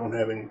so I don't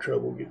have any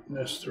trouble getting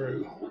this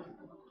through.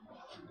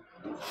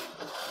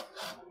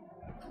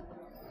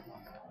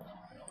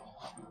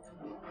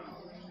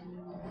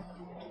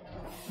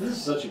 This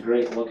is such a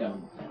great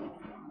looking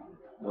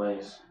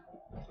lace.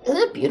 Isn't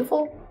it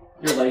beautiful?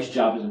 Your lace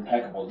job is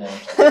impeccable,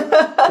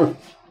 Dan.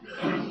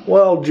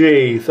 Well,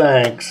 gee,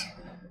 thanks.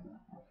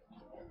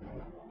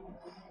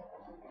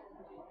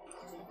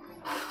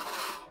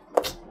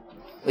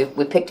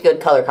 We picked good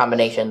color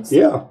combinations.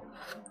 Yeah.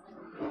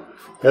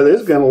 Yeah,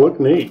 this is going to look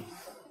neat.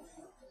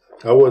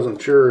 I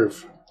wasn't sure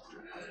if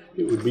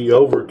it would be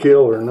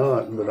overkill or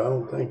not, but I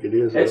don't think it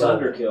is. It's at all.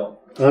 underkill.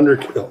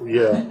 Underkill,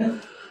 yeah.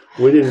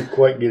 We didn't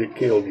quite get it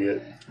killed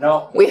yet.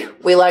 No. We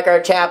like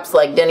our chaps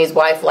like Denny's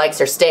wife likes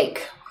her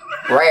steak.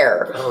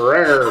 Rare.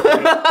 Rare.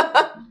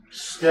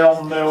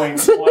 Still mooing,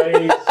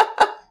 please.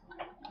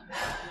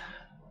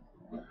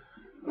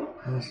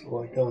 It's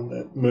like on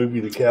that movie,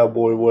 The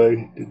Cowboy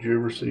Way. Did you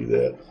ever see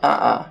that?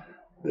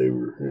 It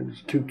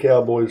was 2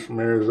 cowboys from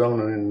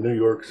Arizona in New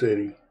York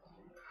City.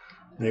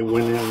 They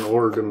went in and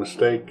ordered a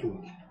steak,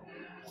 and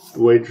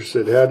the waitress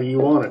said, "How do you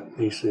want it?"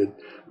 He said,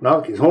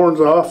 "Knock his horns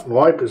off and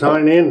wipe his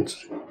hind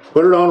ends.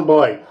 Put it on a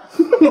plate."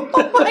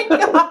 Oh my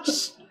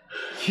gosh.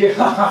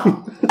 Yeah.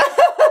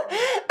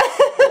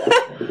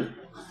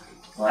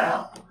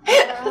 Wow.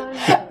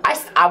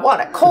 I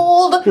want it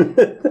cold.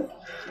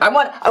 I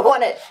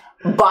want it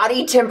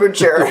body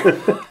temperature.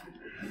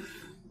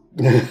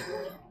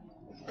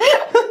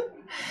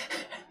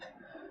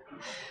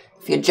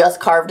 If you just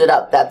carved it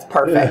up, that's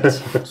perfect.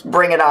 Just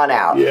bring it on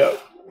out. Yeah.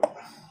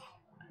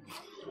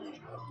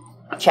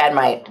 Chad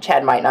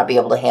might not be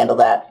able to handle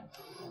that.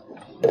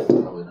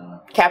 Probably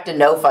not. Captain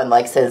No Fun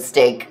likes his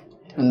steak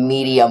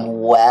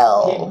medium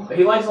well.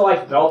 He likes to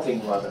like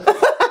belting leather.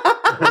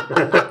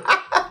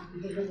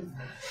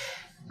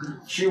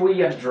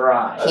 Chewy and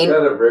dry. I've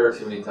got it rare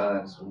too many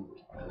times, and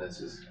that's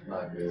just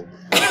not good.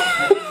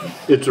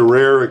 It's a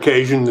rare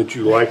occasion that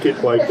you like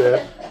it like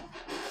that.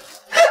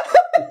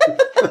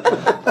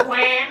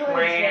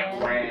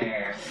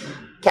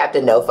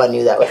 Captain No Fun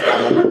knew that was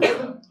coming.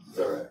 It's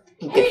alright.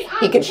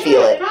 He could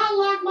feel it. I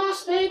like my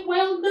steak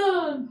well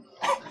done.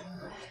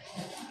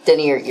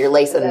 Denny, you're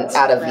lacing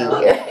out of view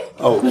here.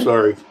 Oh,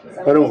 sorry.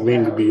 I don't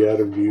mean to be out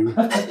of view.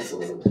 It's a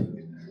little bit.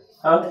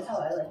 Huh? That's how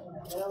I like it.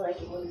 I don't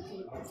like it when it's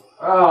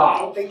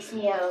Oh. It freaks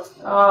me out.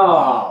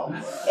 Oh.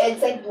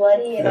 It's like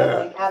bloody and Yeah.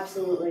 I'm like,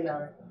 absolutely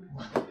not.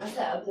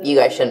 You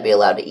guys shouldn't be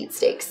allowed to eat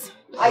steaks.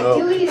 I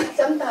do eat it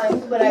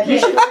sometimes, but I You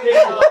should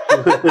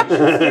stick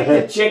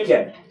to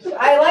chicken.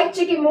 I like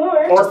chicken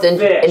more. Or Just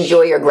fish.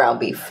 enjoy your ground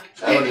beef.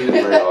 I don't eat it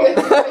very often.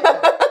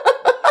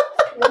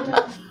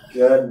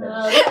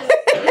 Goodness.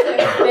 These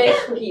are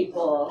fish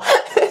people. All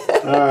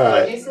What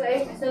right. did you say?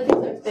 I said these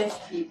are fish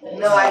people.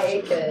 No, I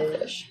hate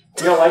fish.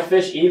 You don't like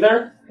fish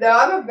either? No,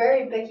 I'm a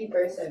very picky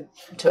person.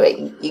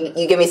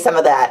 You give me some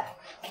of that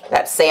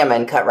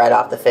salmon cut right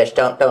off the fish.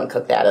 Don't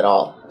cook that at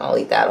all. I'll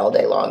eat that all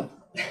day long.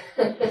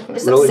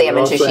 Just some Really?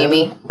 salmon Raw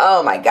sashimi. salmon?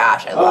 Oh my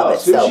gosh, I love it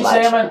so sushi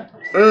much. salmon?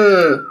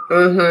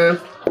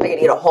 I could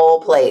eat a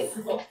whole plate.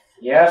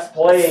 Yes,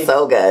 please.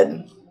 So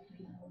good.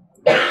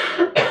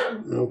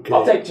 Okay.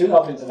 I'll take 2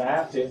 helpings if I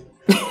have to.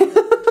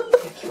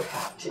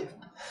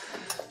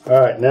 All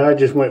right, now I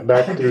just went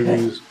back through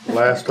these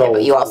last but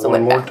holes you also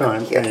one went more back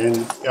time, here. and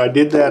I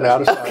did that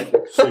out of sight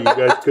so you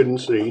guys couldn't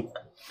see.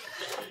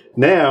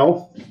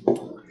 Now,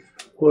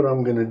 what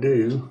I'm going to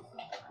do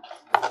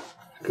is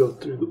go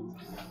through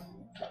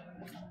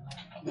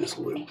this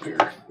loop here,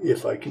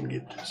 if I can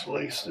get this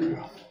lace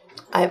through.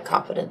 I have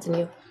confidence in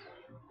you.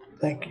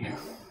 Thank you.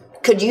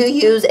 Could you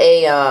use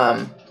a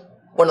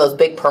one of those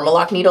big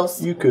Permalock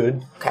needles? You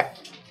could. Okay.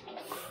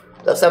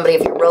 So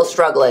if you're real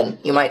struggling,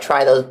 you might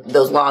try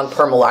those long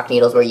Permalock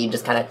needles where you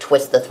just kind of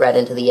twist the thread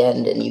into the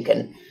end and you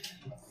can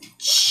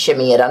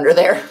shimmy it under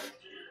there.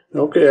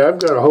 Okay, I've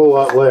got a whole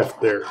lot left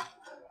there.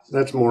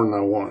 That's more than I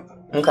want.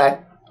 Okay.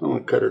 I'm going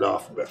to cut it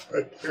off about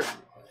right there.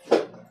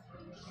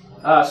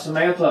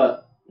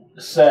 Samantha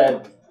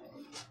said,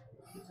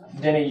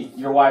 Denny,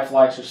 your wife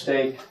likes her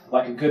steak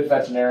like a good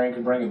veterinarian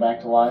can bring it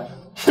back to life.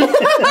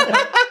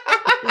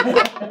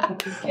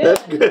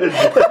 That's good.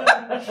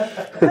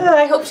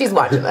 I hope she's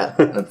watching that.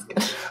 That's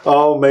good.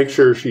 I'll make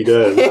sure she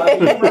does.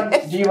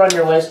 Do you run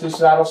your lace through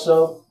saddle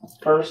soap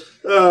first?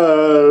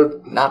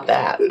 Not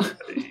that.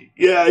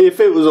 Yeah, if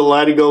it was a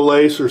Latigo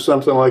lace or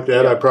something like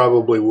that, I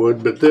probably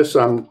would. But this,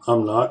 I'm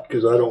not,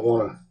 because I don't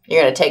want to.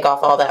 You're gonna take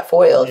off all that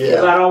foil. Yeah.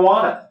 Because I don't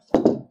want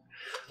it.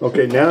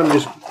 Okay, now I'm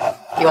just.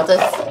 You want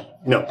this?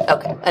 No.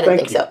 Okay, I didn't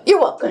think so. You're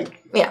welcome.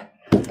 Thank Yeah,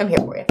 I'm here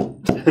for you.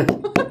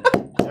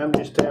 I'm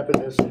just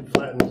tapping this. It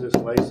flattens this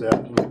lace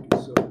out to make it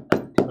so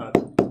it's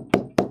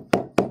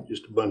not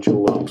just a bunch of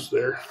lumps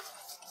there.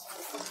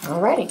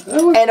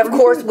 Alrighty. And of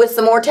course, with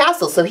some more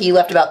tassels. So he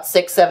left about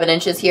 6-7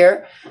 inches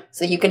here.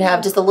 So you can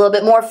have just a little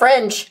bit more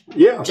fringe.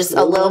 Yeah. Just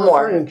a little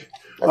more. Fringe.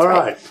 That's All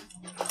right.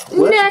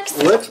 right. Next.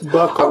 Let's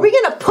buckle. Are we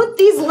gonna put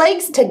these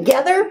legs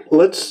together?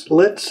 Let's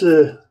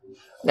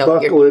No,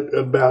 buckle it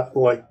about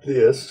like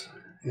this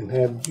and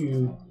have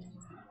you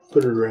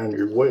put it around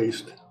your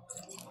waist.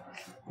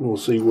 And we'll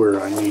see where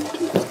I need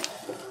to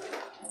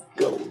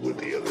go with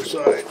the other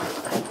side.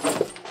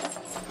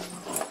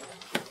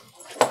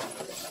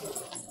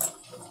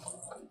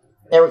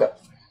 There we go.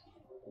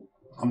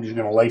 I'm just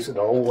going to lace it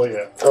all the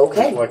way up.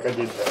 Okay. Just like I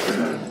did that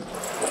time.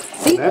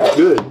 See? That's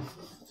good.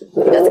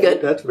 That's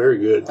good. That's very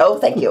good. Oh,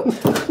 thank you.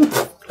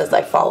 As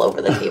I fall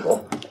over the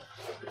table.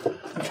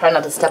 I'm trying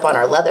not to step on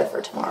our leather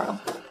for tomorrow.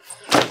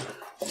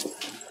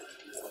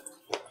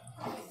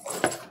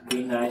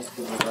 Be nice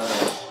to the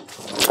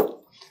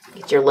bird.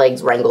 Get your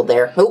legs wrangled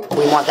there. Oh,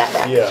 we want that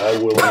back. Yeah, I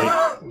will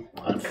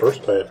make.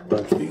 First, I have to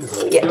punch these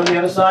holes. Yeah. You on the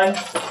other side?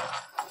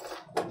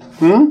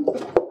 Hmm?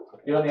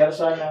 You on the other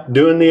side now?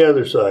 Doing the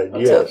other side, So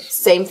yes.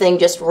 same thing,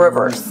 just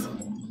reverse.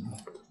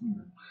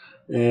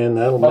 And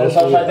that'll Well, mess it's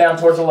me upside up. down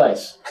towards the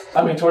lace.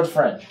 I mean, towards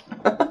fringe.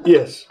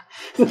 Yes.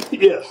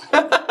 Yes.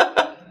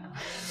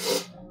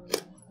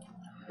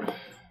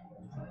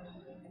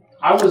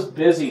 I was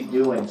busy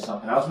doing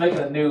something. I was making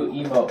a new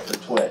emote for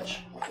Twitch.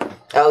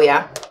 Oh,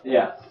 yeah?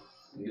 Yeah.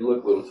 You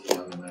look a little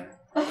young in there.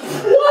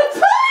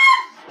 What?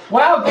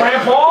 Wow,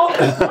 Grandpa!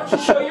 Why don't you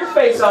show your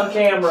face on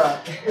camera?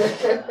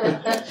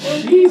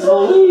 Jeez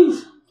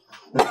Louise.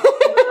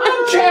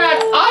 I'm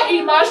Chad. I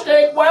eat my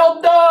steak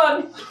well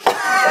done.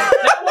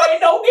 That way it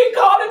don't get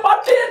caught in my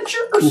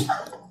dentures.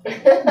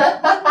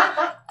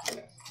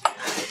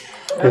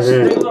 There's a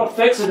big little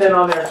fix-it-in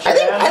on there, Chad.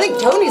 I think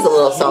Tony's a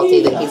little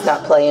salty that he's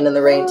not playing in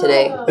the rain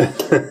today.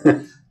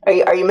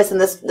 Are you missing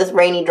this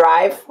rainy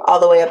drive all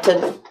the way up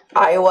to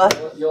Iowa?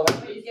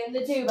 He's getting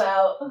the tube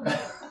out.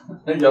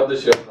 You have to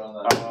show it on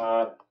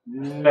that.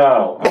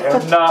 No, I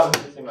am not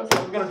missing this.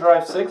 I'm going to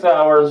drive 6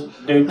 hours,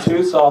 do 2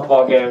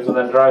 softball games, and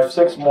then drive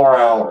 6 more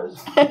hours.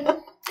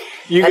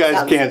 You That guys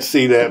sounds- can't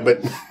see that, but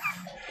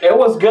It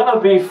was going to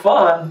be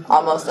fun.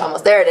 Almost.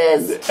 There it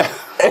is.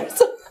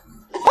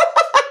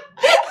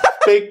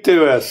 speak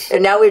to us.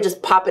 And now we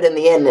just pop it in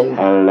the end and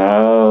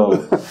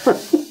Hello.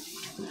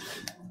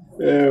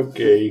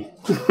 Okay.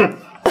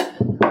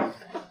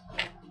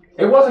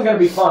 It wasn't going to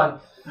be fun.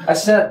 I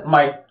sent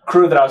my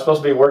crew that I was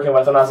supposed to be working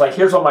with, and I was like,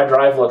 "Here's what my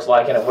drive looks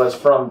like," and it was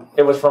from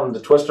the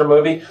Twister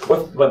movie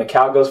when the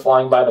cow goes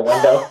flying by the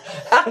window.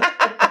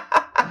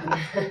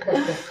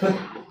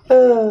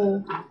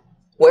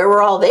 where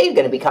were all they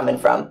going to be coming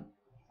from?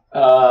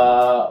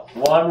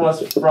 One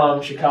was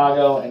from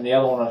Chicago, and the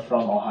other one was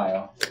from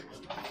Ohio.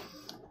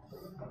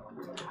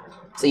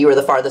 So you were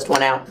the farthest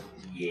one out.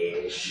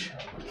 Yes.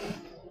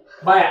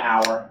 By an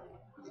hour.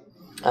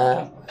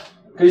 Uh,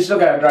 Because you still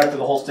got to drive through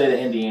the whole state of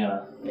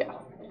Indiana. Yeah.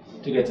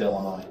 To get to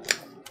Illinois.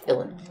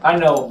 Illinois. I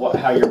know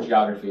how your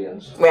geography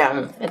is.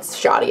 Yeah, it's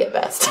shoddy at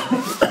best.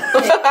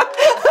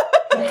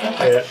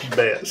 At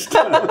best.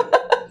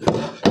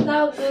 It's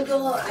Without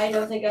Google, I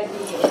don't think I can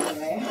get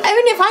anywhere. I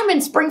mean, if I'm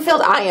in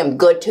Springfield, I am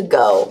good to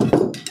go.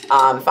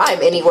 If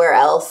I'm anywhere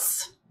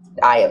else,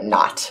 I am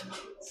not.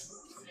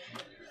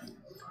 Do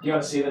you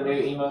want to see the new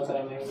emote that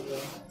I made?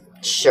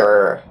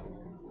 Sure.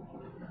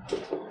 Do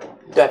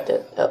I have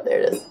to? Oh, there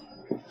it is.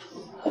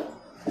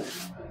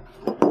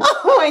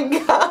 Oh my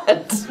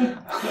god.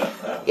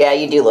 Yeah,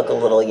 you do look a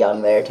little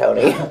young there,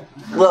 Tony.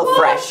 Little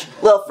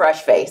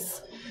fresh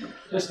face.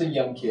 Just a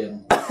young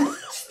kid.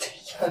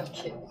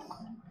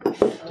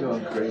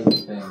 Doing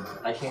crazy things.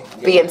 I can't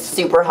get Being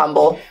super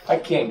humble. I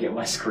can't get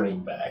my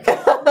screen back.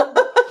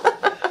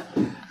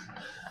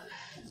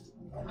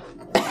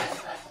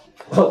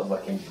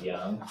 Looking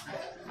young.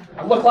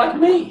 I look like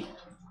me.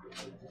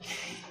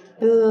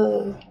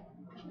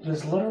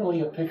 There's literally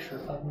a picture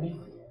of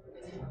me.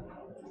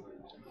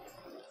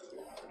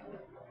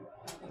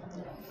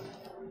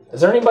 Is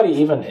there anybody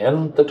even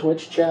in the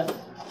Twitch chat?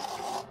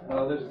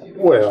 Oh, there's a few.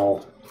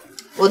 Well,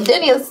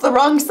 Denny, it's the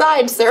wrong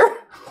side, sir.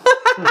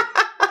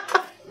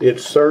 it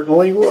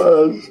certainly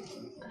was.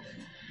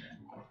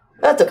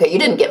 That's okay. You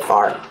didn't get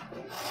far.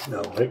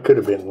 No, it could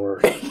have been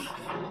worse.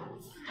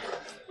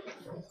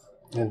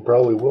 And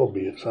probably will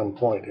be at some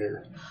point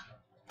here.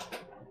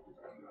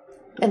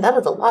 And that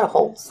is a lot of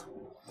holes.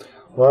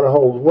 A lot of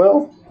holes.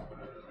 Well,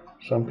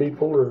 some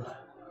people are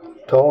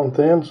tall and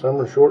thin, some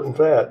are short and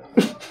fat.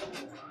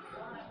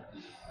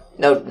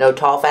 No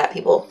tall, fat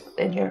people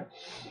in here.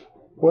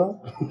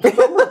 Well,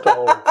 some are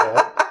tall and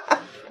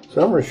fat,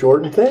 some are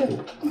short and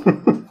thin.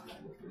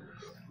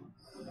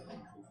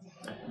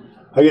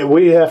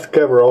 We have to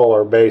cover all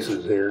our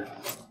bases here.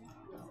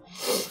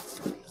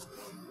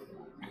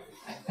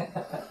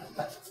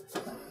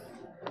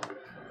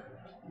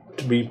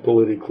 To be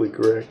politically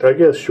correct. I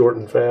guess short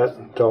and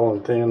fat, tall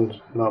and thin's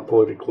not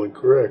politically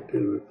correct,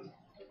 is it?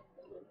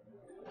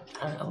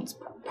 I don't know. It's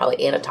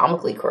probably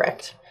anatomically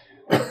correct.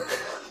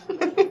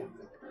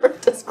 For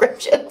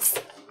descriptions.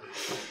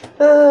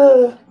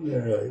 All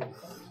right.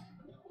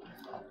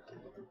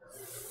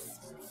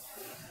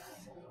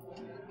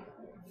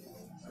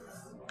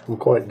 I'm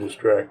quite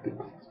distracted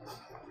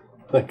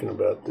thinking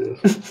about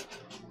this.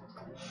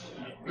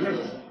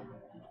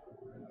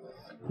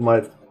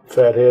 My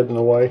fat head in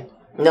the way?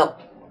 No.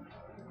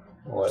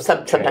 Well, that's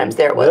Sometimes a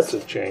there it was.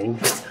 That's a change.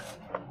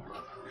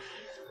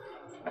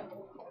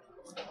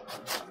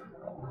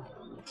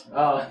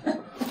 Oh.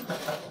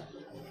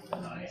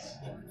 Nice.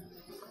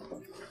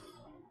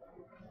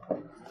 All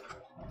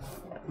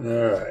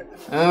right.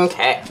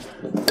 Okay.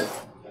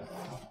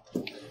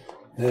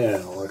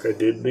 Now, like I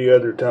did the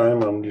other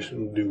time, I'm just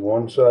going to do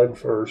one side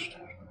first.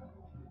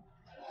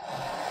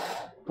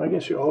 I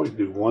guess you always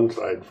do one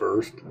side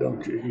first,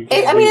 don't you? You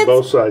can't do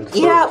both sides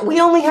first. Yeah,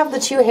 we only have the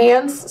two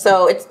hands,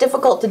 so it's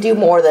difficult to do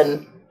more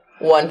than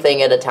one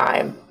thing at a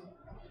time.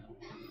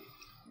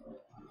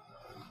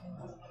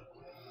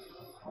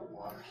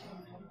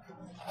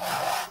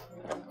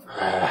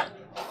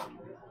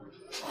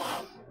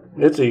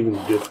 It's even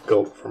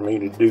difficult for me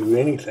to do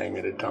anything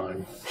at a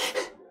time.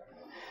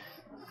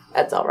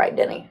 That's all right,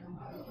 Denny.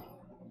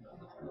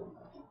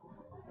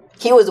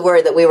 He was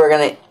worried that we were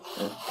going to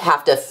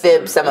have to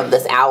fib some of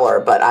this hour,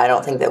 but I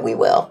don't think that we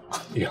will.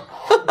 Yeah.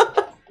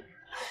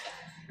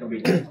 It'll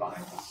be just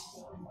fine.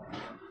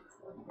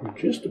 You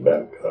just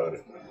about got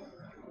it.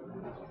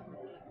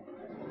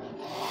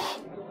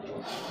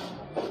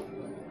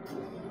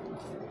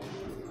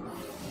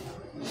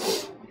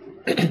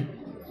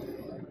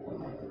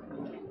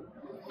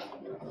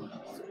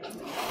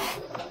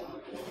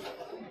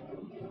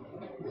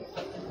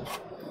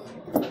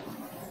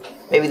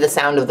 Maybe the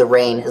sound of the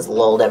rain has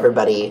lulled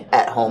everybody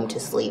at home to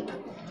sleep.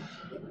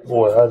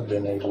 Boy, I've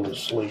been able to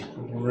sleep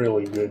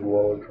really good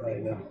while it's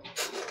raining.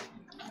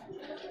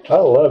 I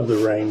love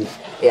the rain.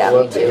 Yeah, I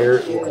love me to too. hear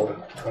it while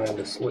I'm trying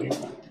to sleep.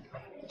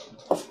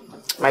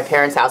 My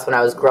parents' house when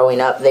I was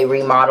growing up, they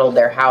remodeled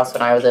their house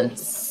when I was in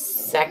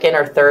second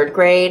or third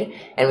grade,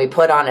 and we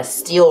put on a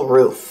steel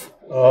roof.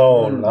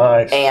 Oh,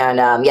 nice. And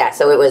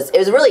so it was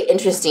really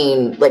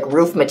interesting, like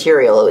roof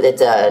material. It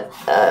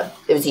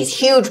was these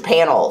huge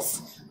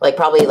panels, like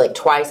probably like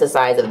twice the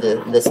size of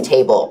this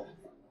table.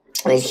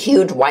 And these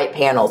huge white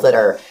panels that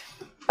are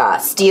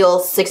steel,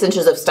 6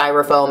 inches of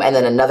styrofoam, and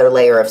then another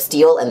layer of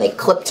steel, and they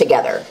clip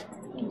together.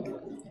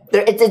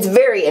 It's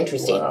very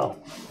interesting. Wow.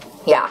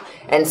 Yeah,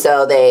 and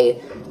so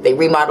they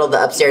remodeled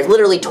the upstairs,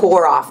 literally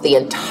tore off the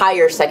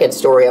entire second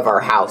story of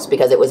our house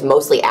because it was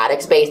mostly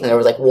attic space and there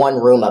was like one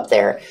room up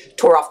there.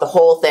 Tore off the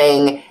whole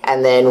thing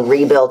and then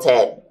rebuilt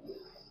it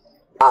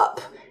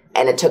up.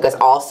 And it took us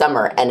all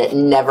summer and it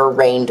never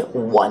rained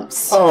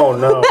once. Oh,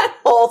 no. That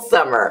whole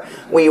summer.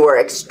 We were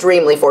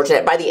extremely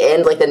fortunate. By the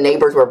end, like the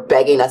neighbors were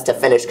begging us to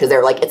finish because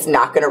they're like, it's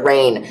not going to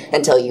rain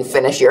until you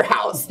finish your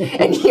house.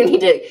 And you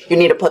need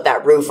to put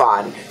that roof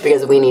on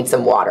because we need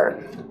some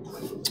water.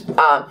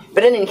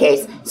 But in any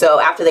case, so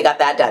after they got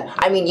that done,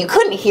 I mean, you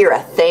couldn't hear a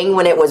thing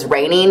when it was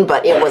raining,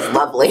 but it was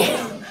lovely.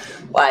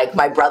 Like,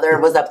 my brother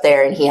was up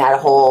there, and he had a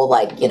whole,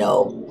 like,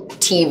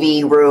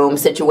 TV room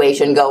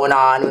situation going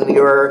on when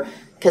we were,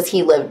 because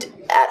he lived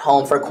at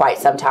home for quite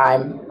some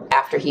time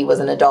after he was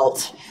an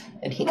adult,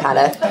 and he kind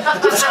of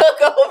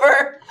took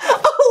over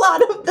a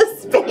lot of the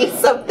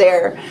space up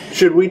there.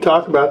 Should we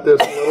talk about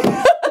this a little bit?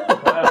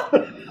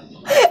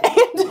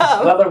 And,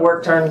 Leather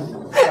work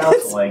turned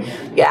counseling.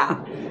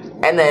 yeah,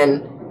 and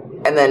then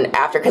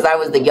after, because I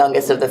was the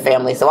youngest of the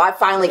family, so I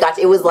finally got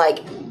to, it was like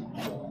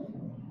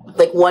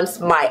once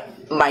my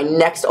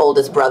next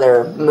oldest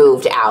brother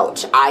moved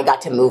out, I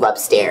got to move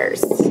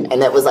upstairs,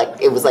 and it was like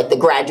the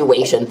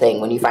graduation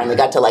thing when you finally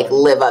got to like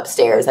live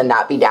upstairs and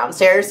not be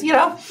downstairs, you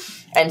know.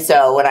 And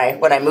so when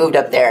I moved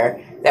up there,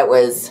 it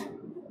was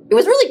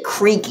really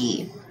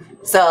creaky.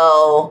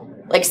 So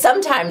like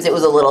sometimes it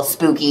was a little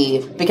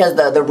spooky because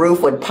the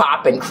roof would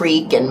pop and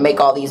creak and make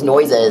all these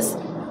noises.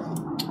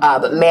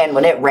 But man,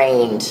 when it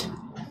rained,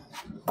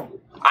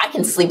 I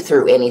can sleep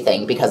through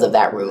anything because of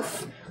that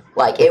roof.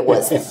 Like it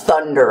was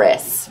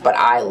thunderous, but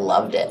I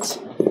loved it.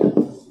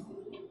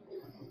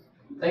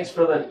 Thanks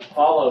for the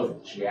follow,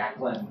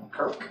 Jacqueline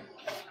Kirk.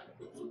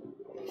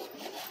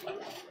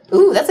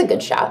 Ooh, that's a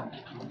good shot.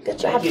 Good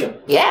job. Thank you.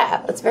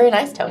 Yeah, that's very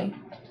nice, Tony.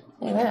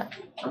 Look at that.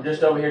 I'm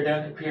just over here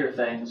doing computer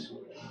things.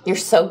 You're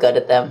so good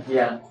at them.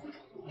 Yeah.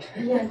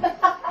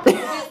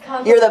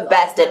 You're the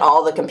best at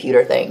all the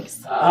computer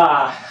things.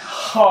 No.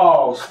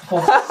 Go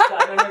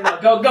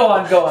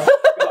on.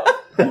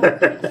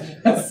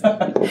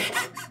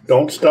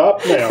 Don't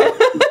stop now.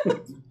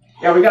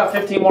 Yeah, we got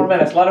 15 more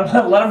minutes. Let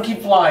them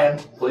keep flying.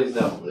 Please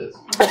don't, Liz.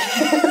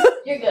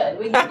 You're good.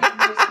 We can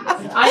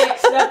I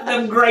accept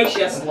them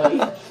graciously.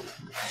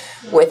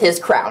 With his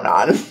crown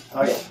on.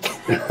 Oh yeah.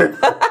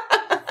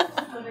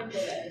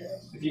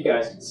 If you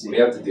guys can see. We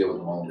have to deal with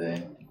them all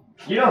day.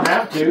 You don't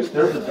have to.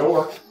 There's a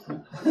door.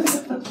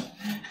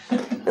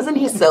 Isn't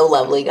he so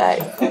lovely,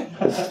 guys?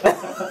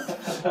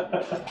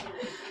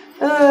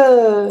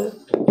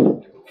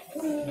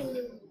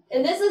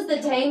 And this is the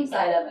tame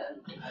side of him.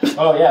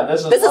 Oh yeah,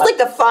 this is like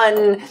the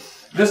fun.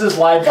 This is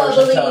live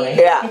version Bubbly. Tony.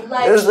 Yeah.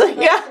 Like,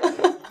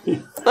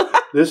 Yeah.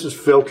 This is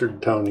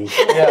filtered Tony.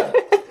 Yeah.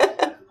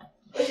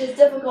 which is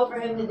difficult for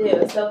him to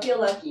do, so feel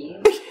lucky.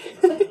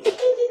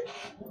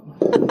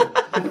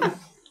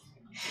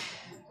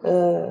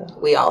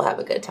 We all have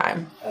a good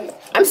time.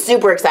 I'm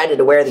super excited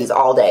to wear these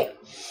all day.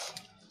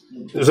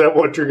 Is that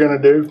what you're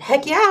going to do?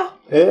 Heck yeah.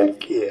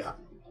 Heck yeah.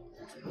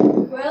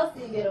 Where else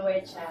do you get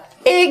away, chaps?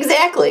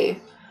 Exactly.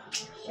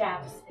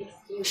 Chaps,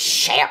 excuse me.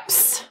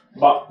 Chaps.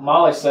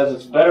 Molly says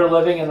it's better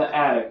living in the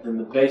attic than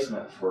the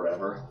basement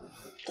forever.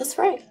 That's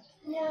right.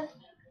 Yeah.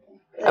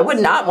 I would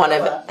not want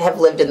to have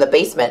lived in the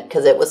basement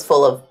because it was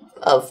full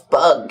of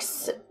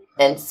bugs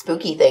and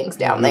spooky things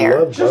down You there.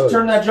 love Just bugs.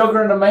 turn that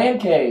joker into man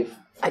cave.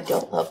 I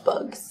don't love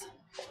bugs.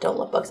 I don't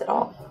love bugs at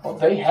all. Well,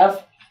 they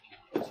have.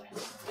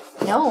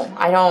 No,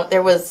 I don't. We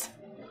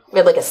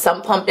had like a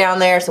sump pump down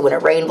there, so when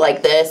it rained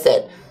like this,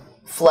 it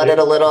flooded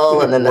a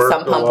little, and then the Worked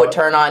sump a pump lot. would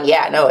turn on.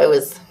 Yeah, no, it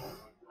was.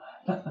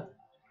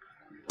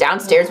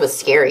 Downstairs was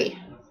scary.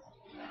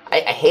 I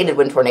hated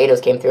when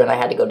tornadoes came through and I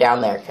had to go down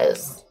there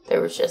because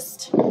there was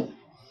just.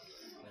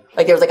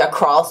 Like there was like a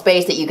crawl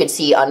space that you could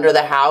see under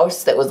the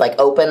house that was like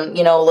open,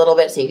 you know, a little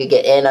bit so you could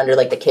get in under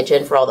like the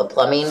kitchen for all the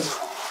plumbing.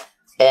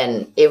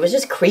 And it was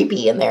just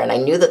creepy in there, and I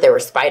knew that there were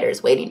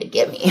spiders waiting to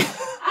get me.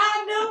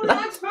 I know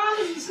that's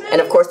fine. And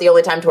of course, the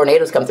only time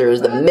tornadoes come through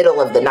is the middle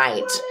of the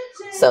night.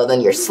 So then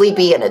you're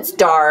sleepy and it's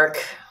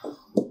dark.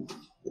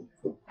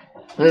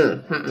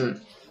 It's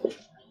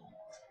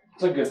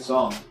a good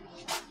song.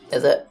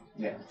 Is it?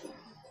 Yeah.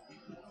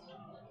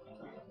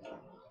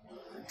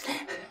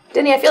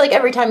 Denny, I feel like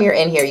every time you're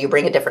in here, you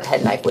bring a different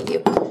head knife with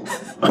you.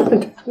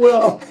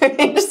 Well,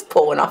 You just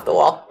pull one off the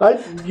wall.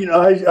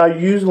 I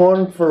used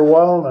one for a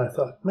while, and I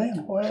thought,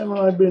 man, why haven't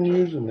I been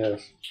using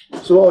this?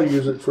 So I'll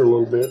use it for a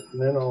little bit,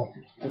 and then I'll.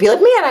 Be like,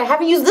 man, I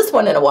haven't used this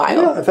one in a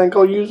while. Yeah, I think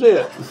I'll use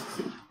it.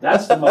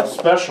 That's the most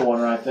special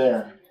one right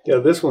there. Yeah,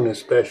 this one is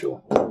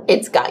special.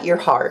 It's got your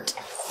heart.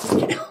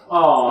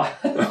 Aw.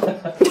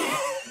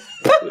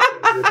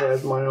 It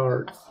has my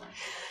heart.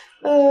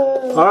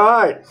 All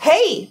right.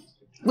 Hey,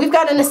 we've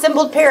got an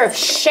assembled pair of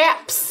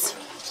chapes.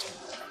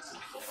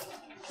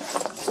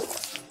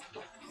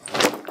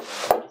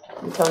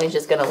 And Tony's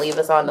just gonna leave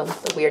us on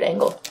the weird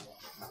angle.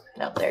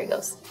 No, there he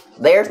goes.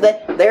 There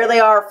they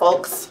are,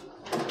 folks.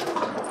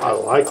 I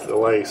like the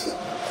lace.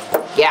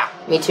 Yeah,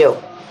 me too.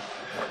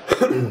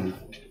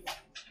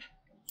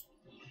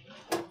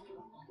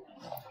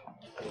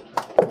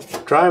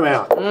 Try them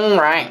out.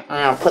 Right,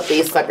 I'm gonna put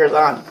these suckers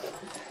on.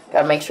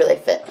 Gotta make sure they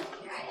fit.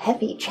 They're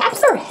heavy.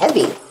 Chaps are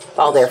heavy.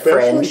 All their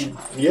fringe.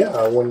 Especially-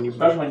 Yeah, when you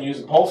Especially when you use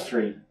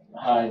upholstery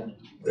hide.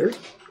 there's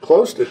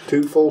close to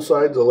 2 full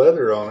sides of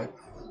leather on it.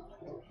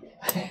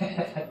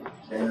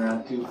 Carrying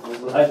around 2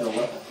 full sides of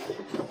leather.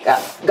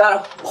 Got a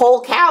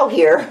whole cow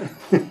here.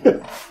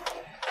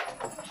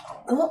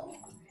 Oh,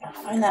 gotta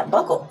find that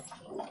buckle.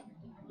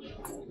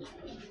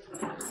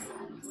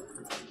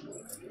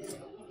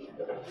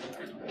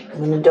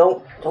 And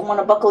don't want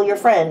to buckle your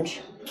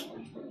fringe.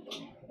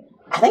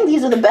 I think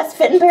these are the best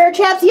fitting pair of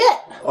chaps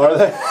yet. Are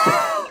they?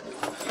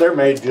 They're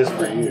made just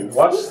for you.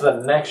 What's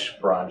the next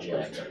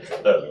project?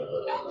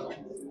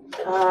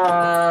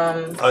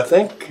 I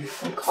think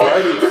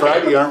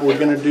Friday, aren't we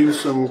going to do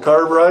some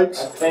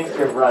cartwrights? I think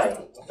you're right.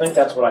 I think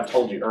that's what I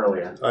told you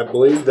earlier. I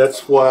believe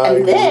that's why I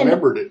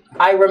remembered it.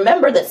 I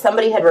remember that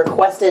somebody had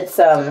requested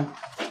some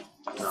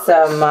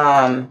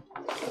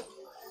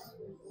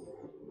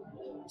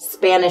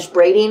Spanish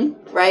braiding,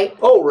 right?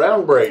 Oh,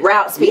 round braid.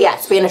 Yeah,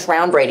 Spanish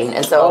round braiding.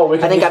 And so I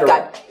think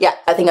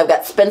I've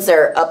got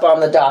Spencer up on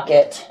the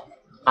docket.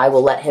 I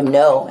will let him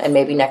know, and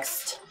maybe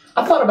next.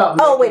 I thought about.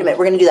 Oh, wait a minute.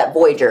 We're going to do that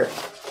Voyager.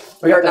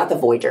 Or not the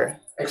Voyager.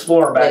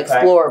 Explorer backpack. The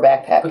Explorer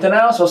backpack. But then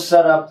I also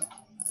set up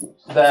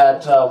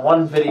that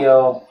one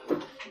video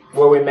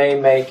where we may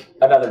make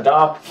another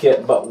dock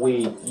kit, but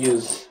we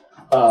use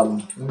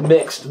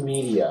mixed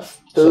media.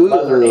 So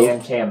leather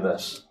and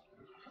canvas.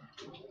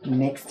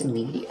 Mixed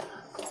media.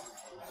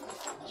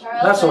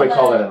 That's what we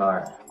call it in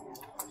art.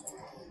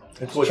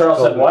 Charles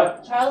said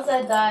what? Charles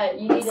said that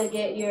you need to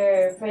get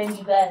your fringe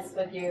vest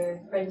with your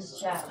fringe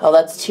chaps. Oh,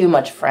 that's too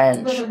much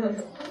French.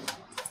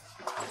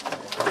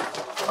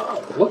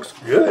 Looks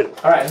good.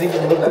 All right, I think you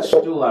can move that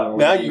stool out of the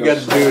way. Now you got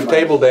to do a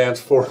table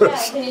dance for Yeah,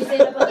 us. can you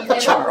stand up on the table?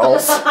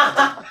 Charles.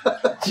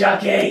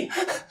 Jockey.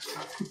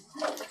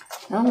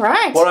 All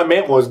right. What I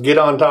meant was get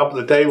on top of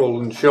the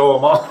table and show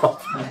them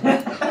off.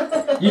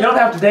 You don't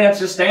have to dance,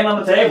 just stand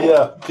on the table.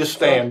 Yeah, just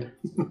stand.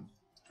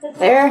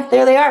 There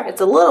they are.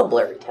 It's a little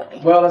blurry, Tony.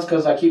 Well, that's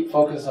because I keep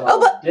focusing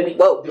on Denny.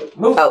 Whoa.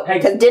 Move. Oh, Hey,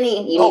 because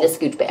Denny, you need to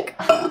scooch back.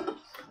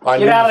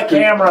 get out of the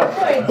camera.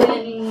 Poor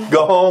Denny.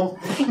 Go home.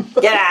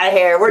 Get out of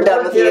here. We're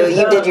done with you.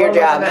 You did your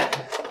job.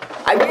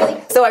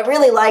 I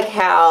really like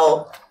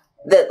how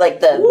the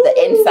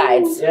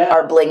insides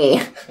are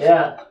blingy.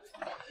 Yeah.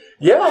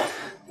 Yeah,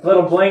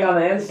 Little bling on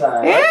the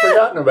inside. Yeah. I'd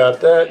forgotten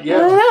about that. I Yeah.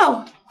 don't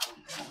know.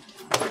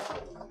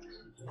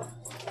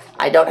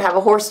 I don't have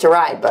a horse to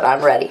ride, but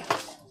I'm ready.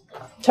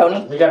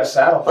 Tony, We got a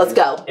saddle. let's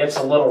go. It's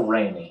a little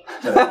rainy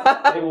today.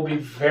 It will be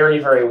very,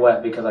 very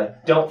wet because I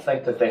don't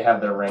think that they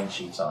have their rain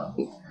sheets on.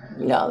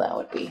 No, that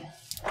would be.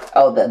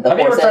 Oh, the Have you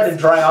ever horses. tried to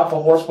dry off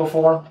a horse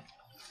before?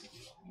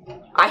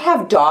 I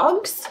have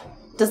dogs.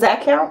 Does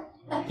that count?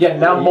 Yeah,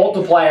 now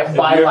multiply it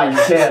by you like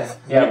 10.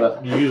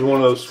 Yeah, You use one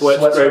of those the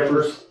sweat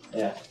scrapers.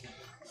 Yeah.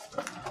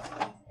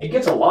 It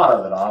gets a lot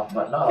of it off,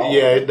 but not all.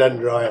 Yeah, it doesn't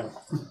dry them.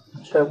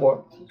 Should have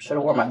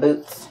wore my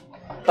boots.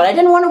 But I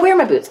didn't want to wear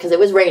my boots because it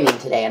was raining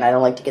today, and I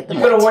don't like to get them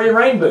You could have wet. wore your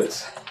rain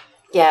boots.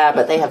 Yeah,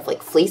 but they have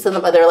like fleece in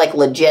them. But they're like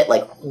legit,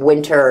 like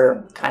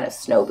winter kind of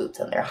snow boots,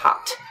 and they're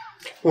hot.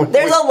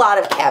 There's a lot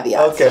of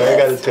caveats. to Okay, I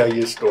got this. to tell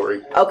you a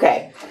story.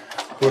 Okay.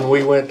 When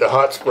we went to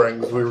Hot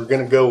Springs, we were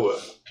going to go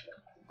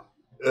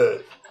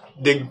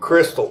dig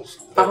crystals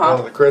at one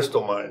of the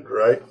crystal mines,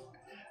 right?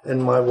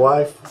 And my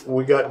wife,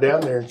 we got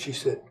down there, and she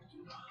said,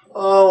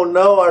 "Oh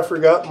no, I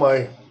forgot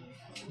my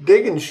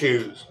digging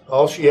shoes."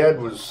 All she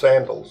had was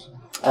sandals.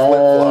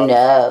 Oh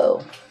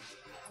no.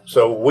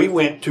 So we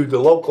went to the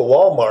local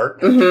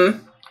Walmart.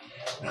 Mm-hmm.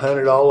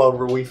 Hunted all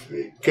over.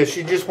 Because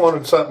she just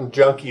wanted something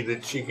junky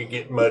that she could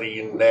get muddy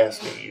and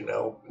nasty, you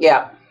know.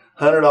 Yeah.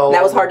 Hunted all.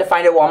 That was over. hard to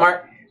find at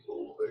Walmart.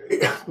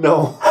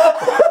 No,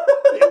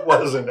 it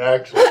wasn't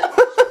actually.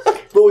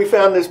 But we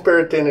found this pair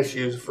of tennis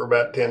shoes for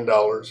about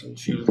 $10, and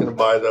she was going to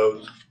buy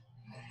those.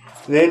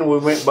 Then we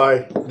went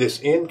by this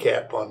end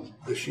cap on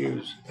the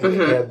shoes, and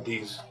it had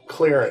these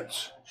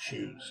clearance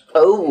shoes.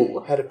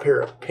 Oh. Had a pair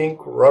of pink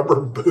rubber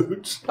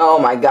boots. Oh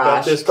my About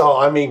gosh. this tall.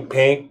 I mean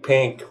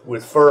pink,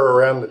 with fur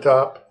around the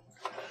top.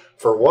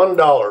 For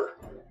 $1.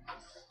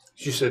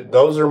 She said,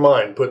 "Those are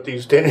mine. Put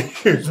these tennis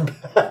shoes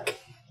back."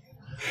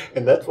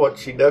 And that's what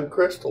she dug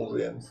crystals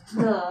in.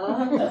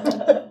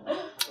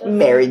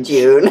 Mary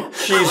June.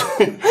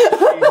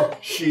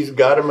 She's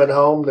got them at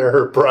home. They're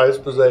her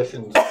prized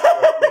possessions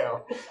right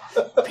now.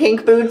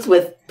 Pink boots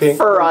with Pink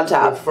fur on with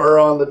top. fur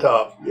on the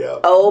top, yeah.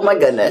 Oh my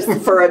goodness.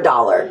 For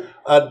 $1.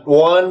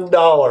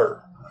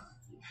 $1.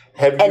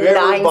 Have you And ever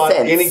 9 bought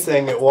cents.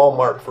 anything at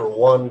Walmart for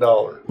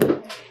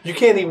 $1? You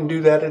can't even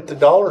do that at the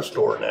dollar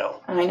store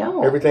now. I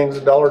know. Everything's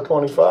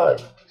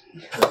 $1.25.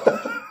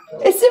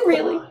 Is it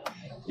really?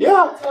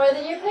 Yeah. It's more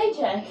than your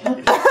paycheck.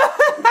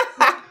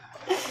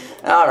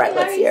 All right, How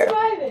let's are you hear.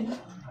 surviving?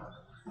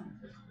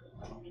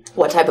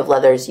 What type of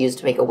leather is used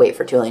to make a weight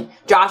for tooling?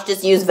 Josh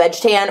just used veg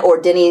tan, or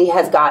Denny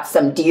has got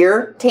some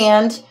deer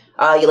tanned.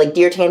 You like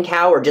deer tan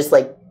cow, or just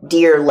like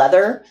deer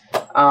leather?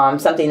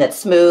 Something that's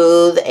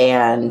smooth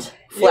and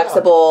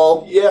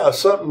flexible. Yeah,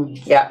 something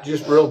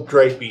just real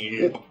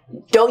drapey.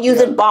 Don't use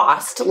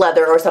embossed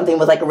leather or something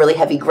with like a really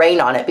heavy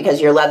grain on it, because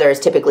your leather is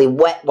typically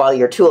wet while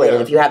you're tooling. Yeah.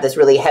 And if you have this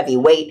really heavy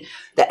weight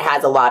that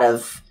has a lot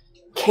of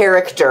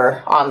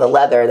character on the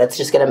leather, that's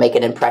just going to make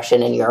an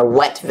impression in your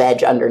wet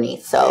veg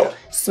underneath. So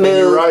smooth. And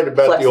you're right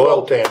about flexible. the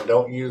oil tan.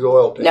 Don't use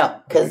oil tan. No,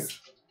 because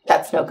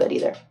that's no good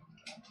either.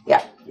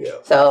 Yeah. Yeah.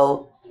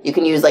 So you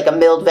can use like a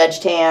milled veg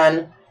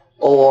tan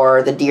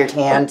or the deer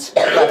tanned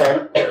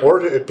leather.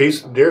 Or a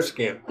piece of deer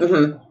skin.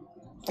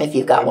 Mm-hmm. If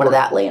you've got one of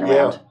that laying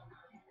around. Yeah.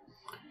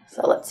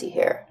 So let's see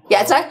here.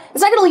 Yeah, it's not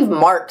going to leave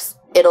marks.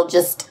 It'll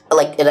just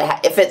like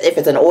if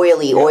it's an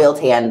oily oil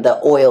tan, the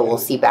oil will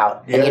seep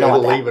out, Yeah, and you don't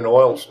it'll want that. leave an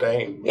oil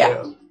stain.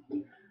 Yeah.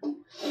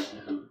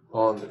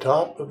 on the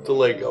top of the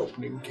leg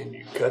opening, can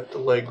you cut the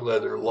leg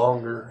leather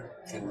longer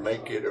and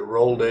make it a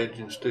rolled edge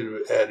instead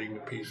of adding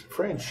a piece of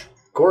fringe?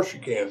 Of course you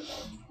can.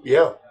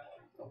 Yeah,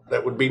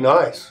 that would be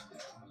nice.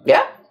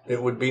 Yeah.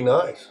 It would be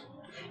nice.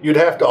 You'd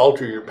have to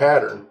alter your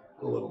pattern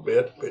a little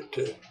bit, but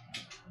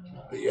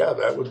yeah,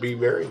 that would be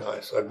very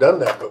nice. I've done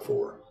that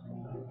before.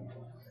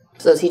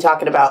 So is he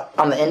talking about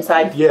on the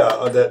inside?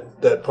 Yeah,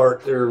 that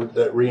part there,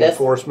 that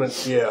reinforcement.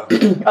 This? Yeah.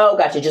 Oh,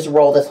 gotcha. Just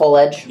roll this whole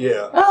edge?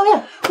 Yeah. Oh,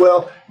 yeah.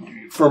 Well,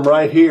 from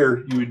right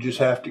here, you would just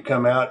have to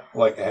come out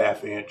like a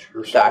half inch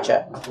or so.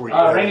 Gotcha.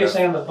 Randy's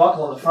saying the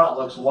buckle in the front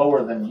looks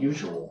lower than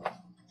usual.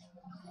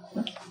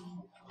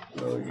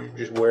 No, you're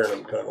just wearing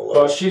them kind of low.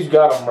 Well, she's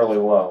got them really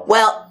low.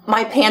 Well,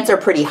 my pants are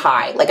pretty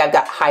high. Like, I've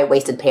got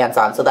high-waisted pants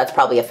on, so that's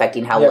probably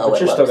affecting how low it looks.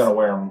 But you're still going to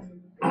wear them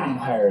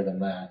higher than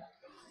that.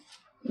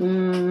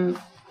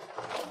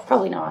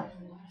 Probably not.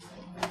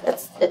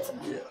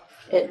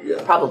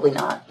 Probably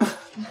not.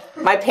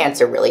 My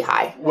pants are really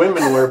high.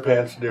 Women wear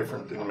pants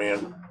different than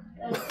men.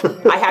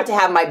 I have to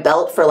have my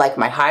belt for, like,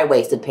 my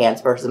high-waisted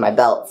pants versus my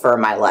belt for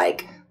my,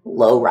 like,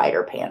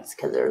 low-rider pants,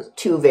 because there's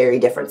two very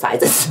different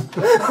sizes.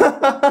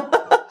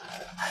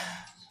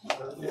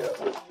 Yeah.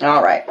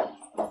 All right.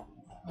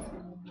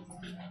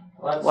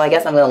 Well, I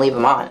guess I'm going to leave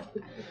them on.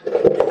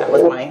 That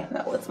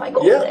was my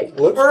goal today.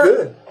 Yeah, looks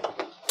good.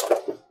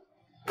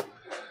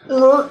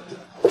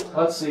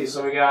 Let's see.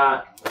 So we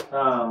got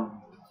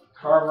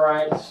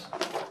Cartwrights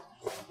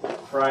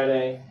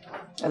Friday.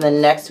 And then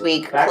next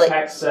week,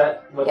 Backpack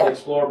set with the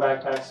Explorer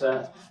backpack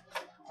set.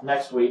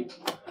 Next week,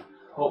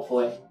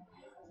 hopefully.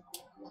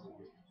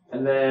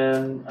 And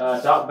then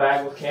dot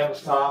bag with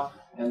canvas top.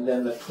 And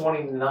then the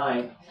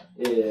 29th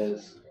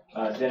is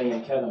Denny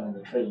and Kevin in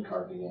the trading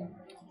card game.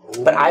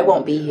 but I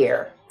won't be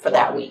here for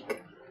that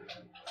week.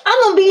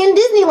 I'm going to be in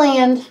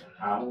Disneyland.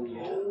 Oh,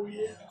 yeah.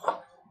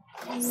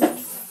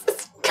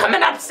 It's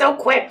coming up so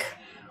quick.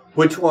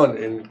 Which one,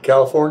 in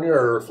California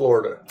or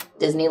Florida?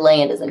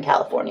 Disneyland is in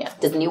California.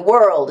 Disney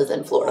World is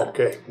in Florida.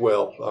 Okay,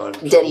 well, I'm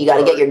Denny, you got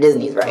to get your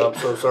Disneys right. I'm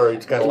so sorry.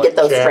 It's kind of Get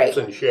like those chaps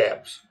straight. and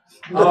chaps.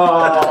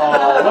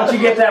 Oh, once you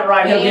get that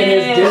right, he'll get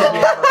his Disney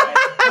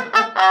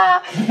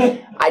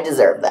right. I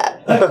deserve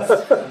that.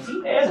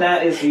 And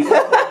that is easy.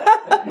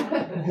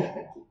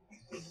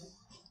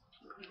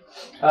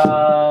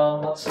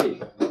 Let's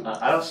see.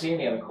 I don't see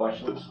any other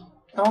questions.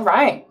 All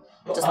right.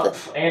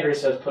 Andrew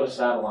says put a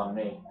saddle on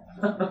me.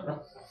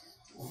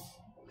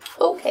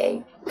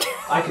 Okay.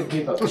 I could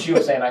be the. She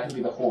was saying I could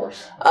be the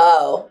horse.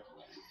 Oh.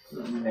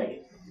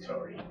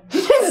 Negatory.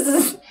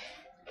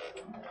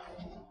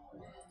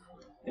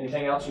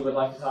 Anything else you would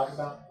like to talk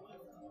about?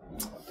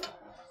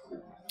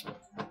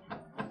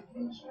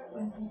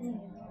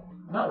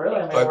 Not really.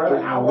 I mean, we're at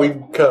an hour.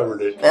 We've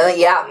covered it.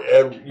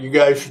 Yeah. You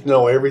guys should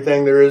know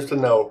everything there is to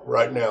know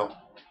right now.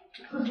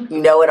 You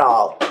know it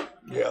all.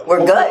 Yeah.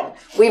 We're good.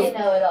 You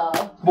know it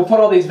all. We'll put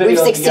all these videos We've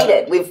succeeded.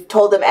 together. We've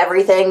told them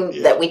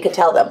everything that we could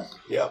tell them.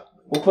 Yeah.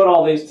 We'll put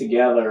all these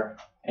together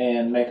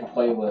and make a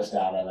playlist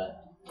out of it.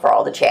 For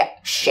all the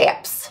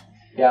chaps.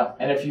 Yeah,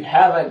 and if you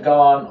haven't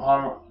gone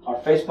on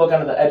our Facebook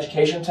under the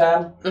Education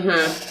tab,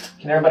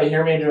 can everybody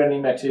hear me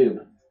doing my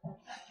tube?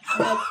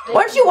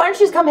 Why don't you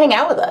just come hang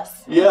out with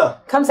us? Yeah.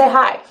 Come say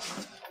hi.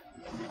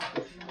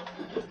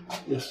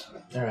 Yes.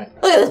 All right.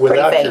 Look at this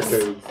Without pretty your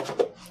face.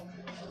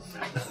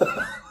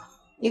 tube.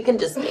 You can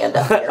just stand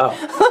up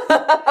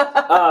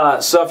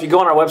here. So if you go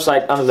on our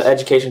website under the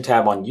Education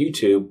tab on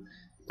YouTube,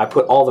 I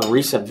put all the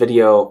recent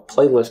video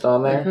playlist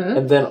on there,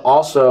 and then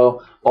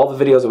also all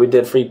the videos that we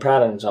did free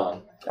patterns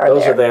on.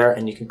 Those are there,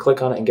 and you can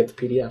click on it and get the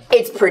PDF.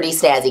 It's pretty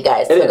snazzy,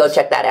 guys. So go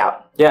check that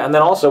out. Yeah, and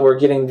then also we're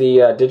getting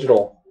the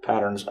digital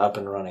patterns up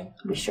and running.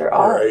 We sure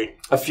are. Right.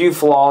 A few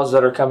flaws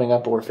that are coming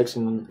up, but we're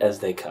fixing them as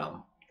they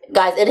come.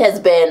 Guys, it has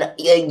been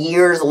a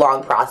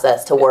years-long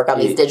process to work on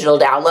these digital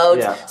downloads.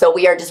 Yeah. So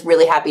we are just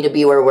really happy to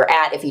be where we're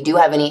at. If you do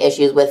have any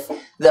issues with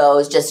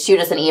those, just shoot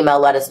us an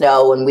email, let us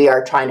know, and we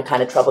are trying to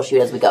kind of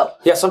troubleshoot as we go.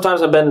 Yeah, sometimes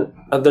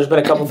there's been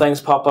a couple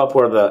things pop up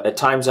where it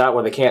times out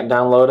where they can't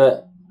download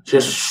it.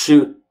 Just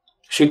shoot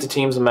the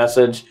teams a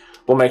message.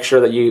 We'll make sure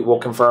that we'll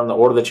confirm the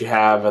order that you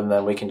have, and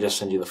then we can just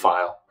send you the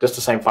file. Just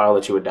the same file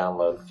that you would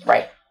download.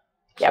 Right.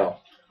 Yeah. So,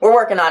 we're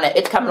working on it.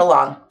 It's coming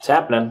along. it's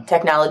happening.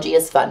 Technology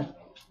is fun.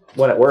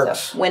 When it works.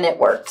 So, when it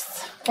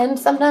works. And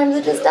sometimes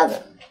it just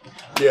doesn't.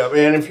 Yeah,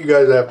 man, if you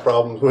guys have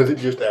problems with it,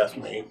 just ask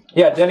me.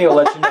 Yeah, Denny will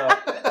let you know.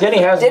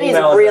 Denny's Denny's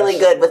really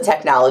good with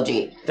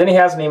technology. Denny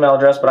has an email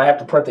address, but I have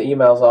to print the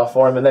emails off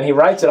for him, and then he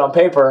writes it on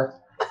paper,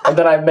 and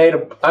then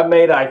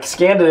I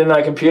scanned it in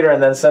my computer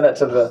and then sent it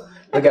to the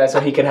guy so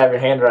he can have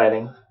your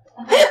handwriting.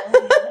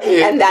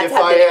 And that's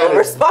how they will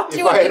respond to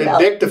If I had email. a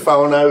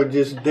dictaphone, I would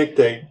just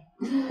dictate.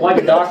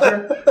 Like a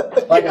doctor?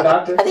 Like a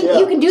doctor? I think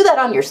you can do that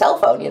on your cell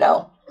phone, you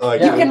know.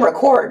 You can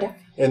record.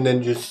 And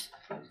then just...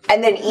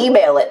 And then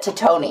email it to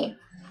Tony.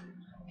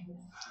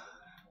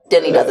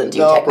 Denny doesn't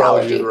do I'll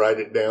probably technology. just write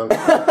it down.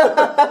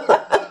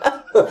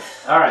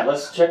 All right,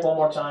 let's check one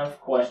more time for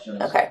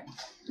questions. Okay.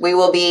 We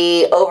will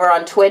be over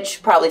on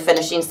Twitch, probably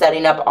finishing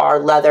setting up our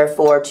leather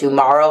for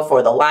tomorrow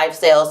for the live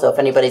sale. So if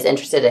anybody's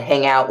interested to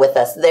hang out with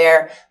us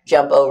there,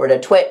 jump over to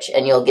Twitch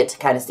and you'll get to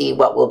kind of see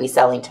what we'll be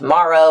selling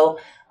tomorrow.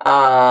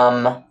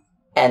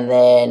 And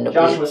then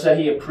Joshua said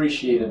he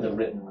appreciated the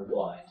written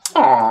reply.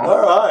 Aww,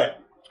 All right.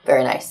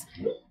 very nice.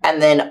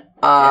 And then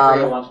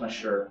Andrea wants my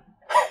shirt.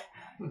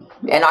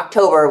 in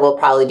October, we'll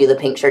probably do the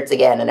pink shirts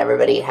again, and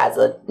everybody has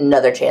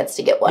another chance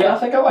to get one. Yeah, I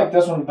think I like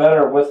this one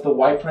better with the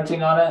white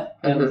printing on it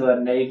and the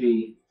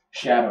navy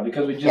shadow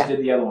because we just did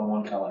the other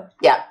one color.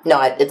 Yeah, no,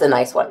 it's a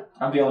nice one.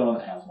 I'm the only one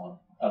that has one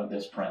of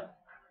this print.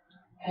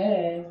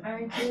 Hey.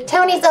 Aren't you?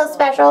 Tony's so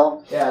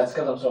special. Yeah, it's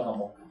because I'm so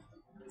humble.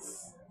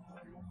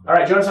 All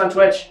right, join us on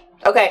Twitch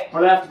Okay,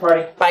 for the after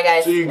party. bye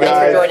guys. See you Thanks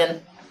guys. for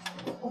joining.